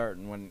thing's for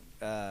certain: when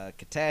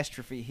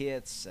catastrophe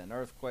hits and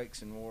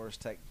earthquakes and wars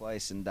take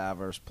place in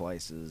diverse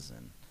places,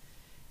 and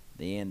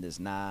the end is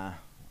nigh.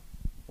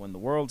 When the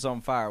world's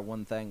on fire,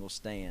 one thing will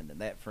stand, and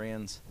that,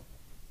 friends,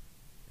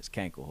 is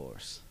Cankle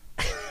Horse.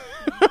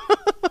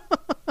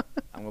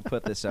 I'm gonna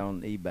put this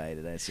on eBay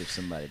today, see if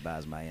somebody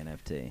buys my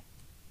NFT.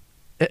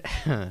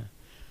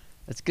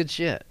 That's good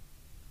shit.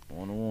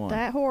 1-1.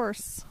 That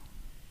horse.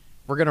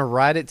 We're gonna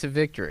ride it to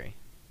victory.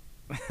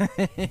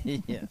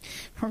 Yeah.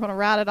 We're going to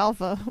ride it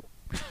off a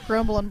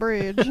crumbling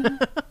bridge.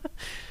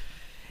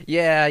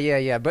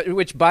 Yeah. But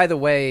which, by the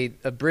way,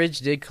 a bridge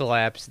did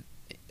collapse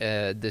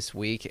this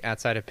week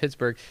outside of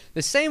Pittsburgh.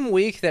 The same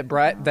week that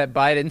that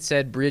Biden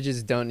said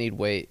bridges don't need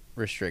weight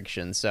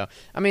restrictions. So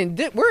I mean,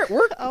 we're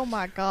Oh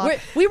my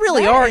God. we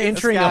really are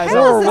entering a How is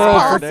horror this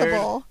world.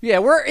 possible? Yeah,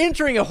 we're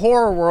entering a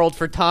horror world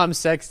for Tom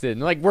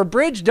Sexton. Like where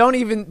bridges don't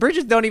even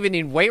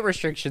need weight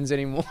restrictions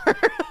anymore.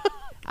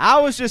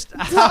 I was just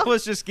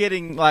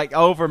getting like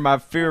over my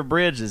fear of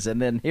bridges,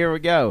 and then here we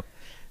go.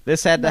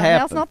 This had to No,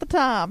 happen. now's not the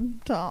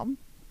time, Tom.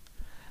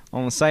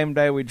 On the same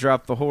day we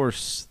dropped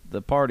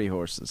the party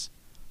horses.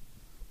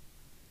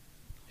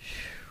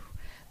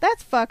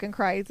 That's fucking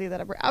crazy.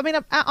 I mean,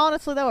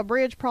 honestly, though, a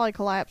bridge probably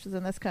collapses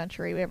in this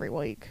country every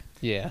week.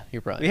 Yeah,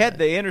 you're probably We had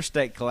the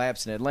interstate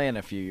collapse in Atlanta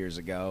a few years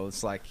ago.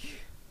 It's like,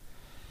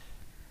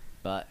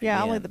 but Yeah,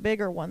 again, only the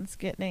bigger ones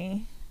get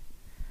any.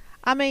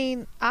 I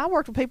mean, I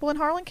worked with people in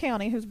Harlan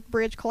County whose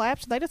bridge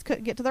collapsed. They just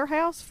couldn't get to their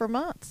house for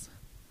months.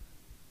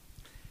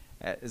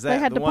 Is that They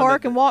had the to one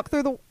park that- and walk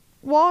through the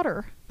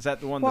water. Is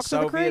that the one walk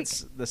through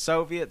the The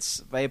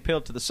Soviets? They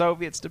appealed to the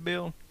Soviets to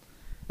build.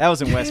 That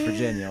was in West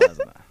Virginia,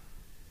 wasn't it?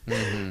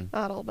 Mm-hmm.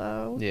 I don't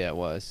know. Yeah, it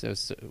was. It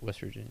was West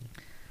Virginia.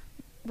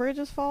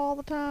 Bridges fall all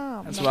the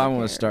time. That's Nobody what I'm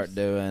going to cares. start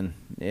doing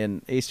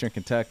in Eastern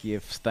Kentucky.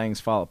 If things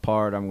fall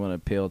apart, I'm going to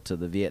appeal to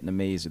the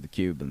Vietnamese or the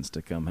Cubans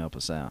to come help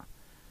us out.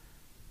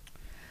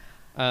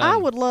 I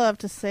would love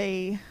to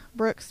see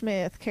Brooke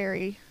Smith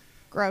carry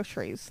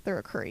groceries through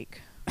a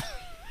creek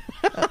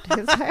up to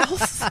his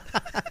house.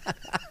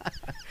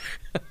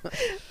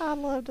 I'd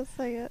love to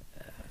see it.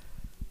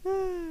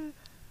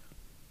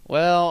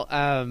 Well,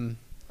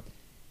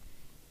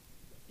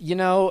 you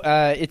know,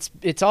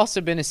 it's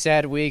also been a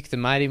sad week. The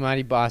Mighty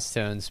Mighty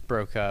Bosstones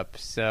broke up,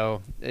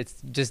 so it's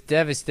just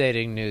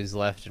devastating news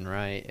left and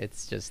right.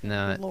 It's just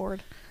not.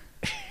 Lord.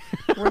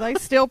 Were they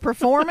still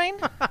performing?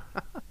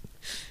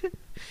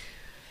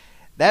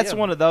 That's Yeah.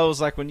 one of those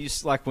like when you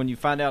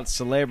find out a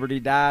celebrity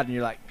died and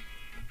you're like,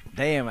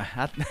 damn.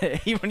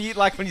 When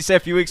you said a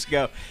few weeks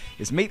ago,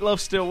 is Meatloaf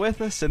still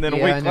with us? And then Yeah,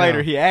 a I week know.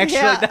 later, he actually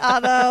Yeah, died. I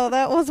know.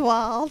 That was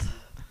wild.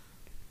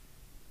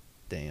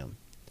 Damn.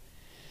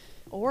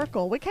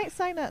 Oracle. We can't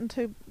say nothing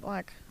too,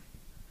 like,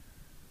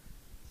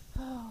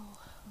 oh,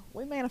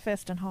 we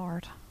manifesting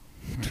hard.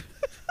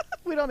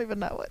 We don't even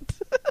know it.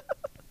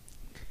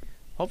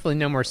 Hopefully,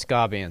 no more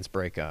ska bands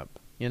break up.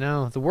 You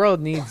know, the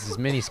world needs as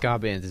many ska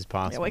bands as Yeah,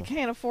 possible. we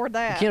can't afford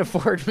that. Can't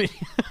afford me.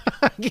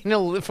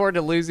 Can't afford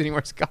to lose any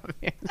more ska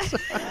bands.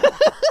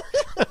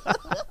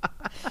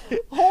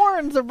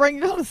 Horns are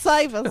going to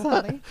save us,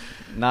 honey.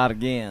 Not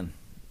again.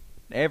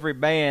 Every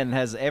band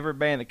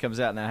that comes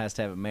out now has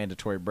to have a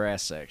mandatory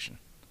brass section.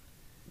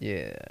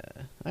 Yeah,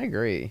 I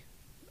agree.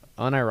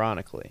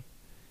 Unironically.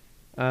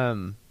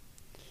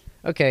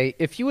 Okay,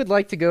 if you would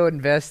like to go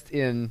invest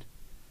in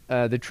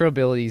the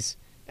Trillbillies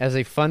as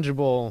a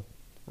fungible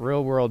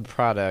real-world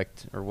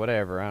product or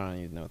whatever, I don't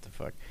even know what the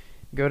fuck,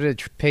 go to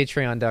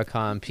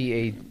patreon.com,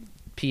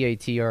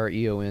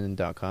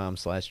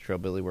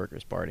 patreon.com/Trillbilly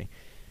Workers Party.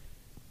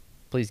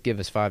 Please give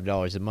us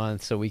 $5 a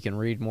month so we can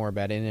read more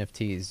about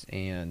NFTs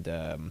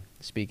and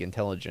speak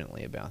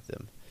intelligently about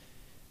them.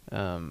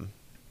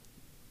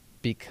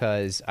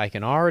 Because I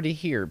can already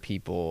hear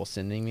people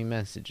sending me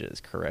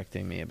messages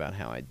correcting me about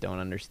how I don't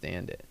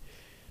understand it.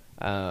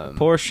 A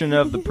portion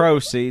of the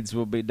proceeds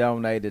will be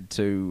donated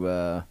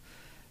to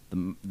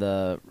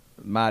the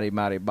Mighty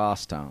Mighty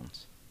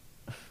Bosstones.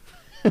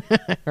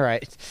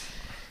 Right.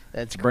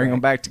 That's Bring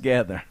them back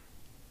together.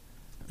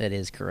 That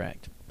is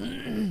correct.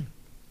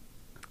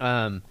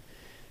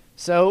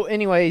 So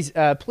anyways,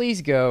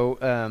 please go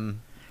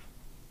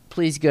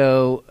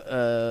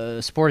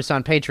support us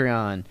on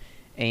Patreon,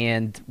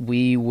 and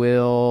we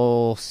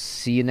will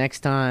see you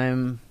next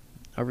time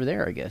over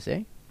there, I guess,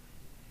 eh?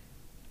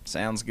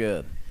 Sounds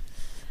good.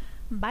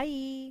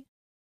 Bye.